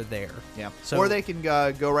podcasts, we are there. Yeah. So, or they can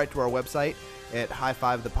go right to our website at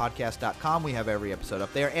highfivethepodcast.com. We have every episode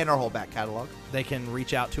up there and our whole back catalog. They can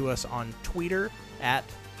reach out to us on Twitter at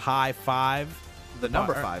High5. The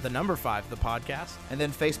number 5. The number 5, the podcast. And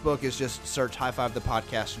then Facebook is just search High Five the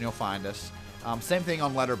Podcast and you'll find us. Same thing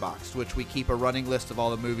on Letterboxd, which we keep a running list of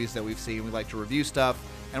all the movies that we've seen. We like to review stuff,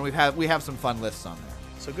 and we have some fun lists on there.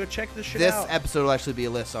 So go check this shit out. This episode will actually be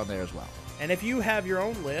a list on there as well. And if you have your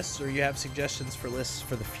own lists or you have suggestions for lists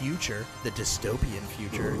for the future, the dystopian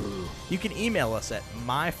future, you can email us at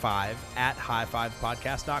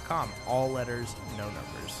my5@highfivepodcast.com. All letters, no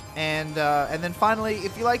numbers. And then finally,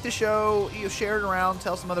 if you like the show, share it around,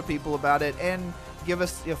 tell some other people about it, and give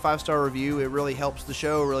us a 5-star review. It really helps the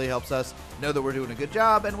show, really helps us know that we're doing a good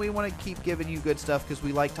job, and we want to keep giving you good stuff because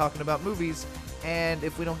we like talking about movies. And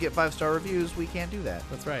if we don't get 5-star reviews, we can't do that.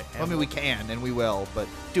 That's right. I mean, we can, and we will, but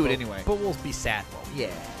do it anyway. But we'll be sad. Yeah.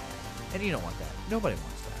 And you don't want that. Nobody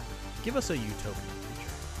wants that. Give us a utopian future.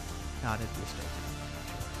 Not a dystopian future.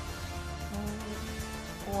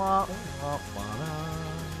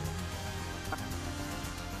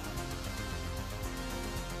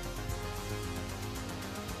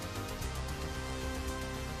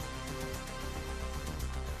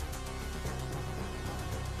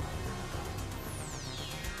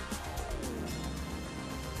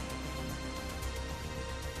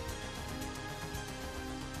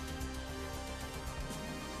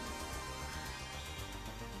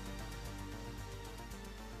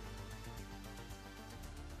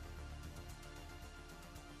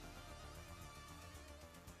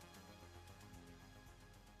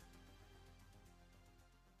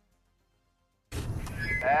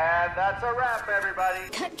 And that's a wrap, everybody.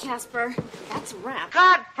 Cut, Casper. That's a wrap.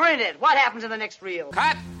 Cut, print it. What happens in the next reel?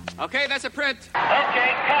 Cut. Okay, that's a print.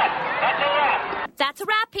 Okay, cut. That's a wrap. That's a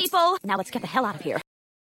wrap, people. Now let's get the hell out of here.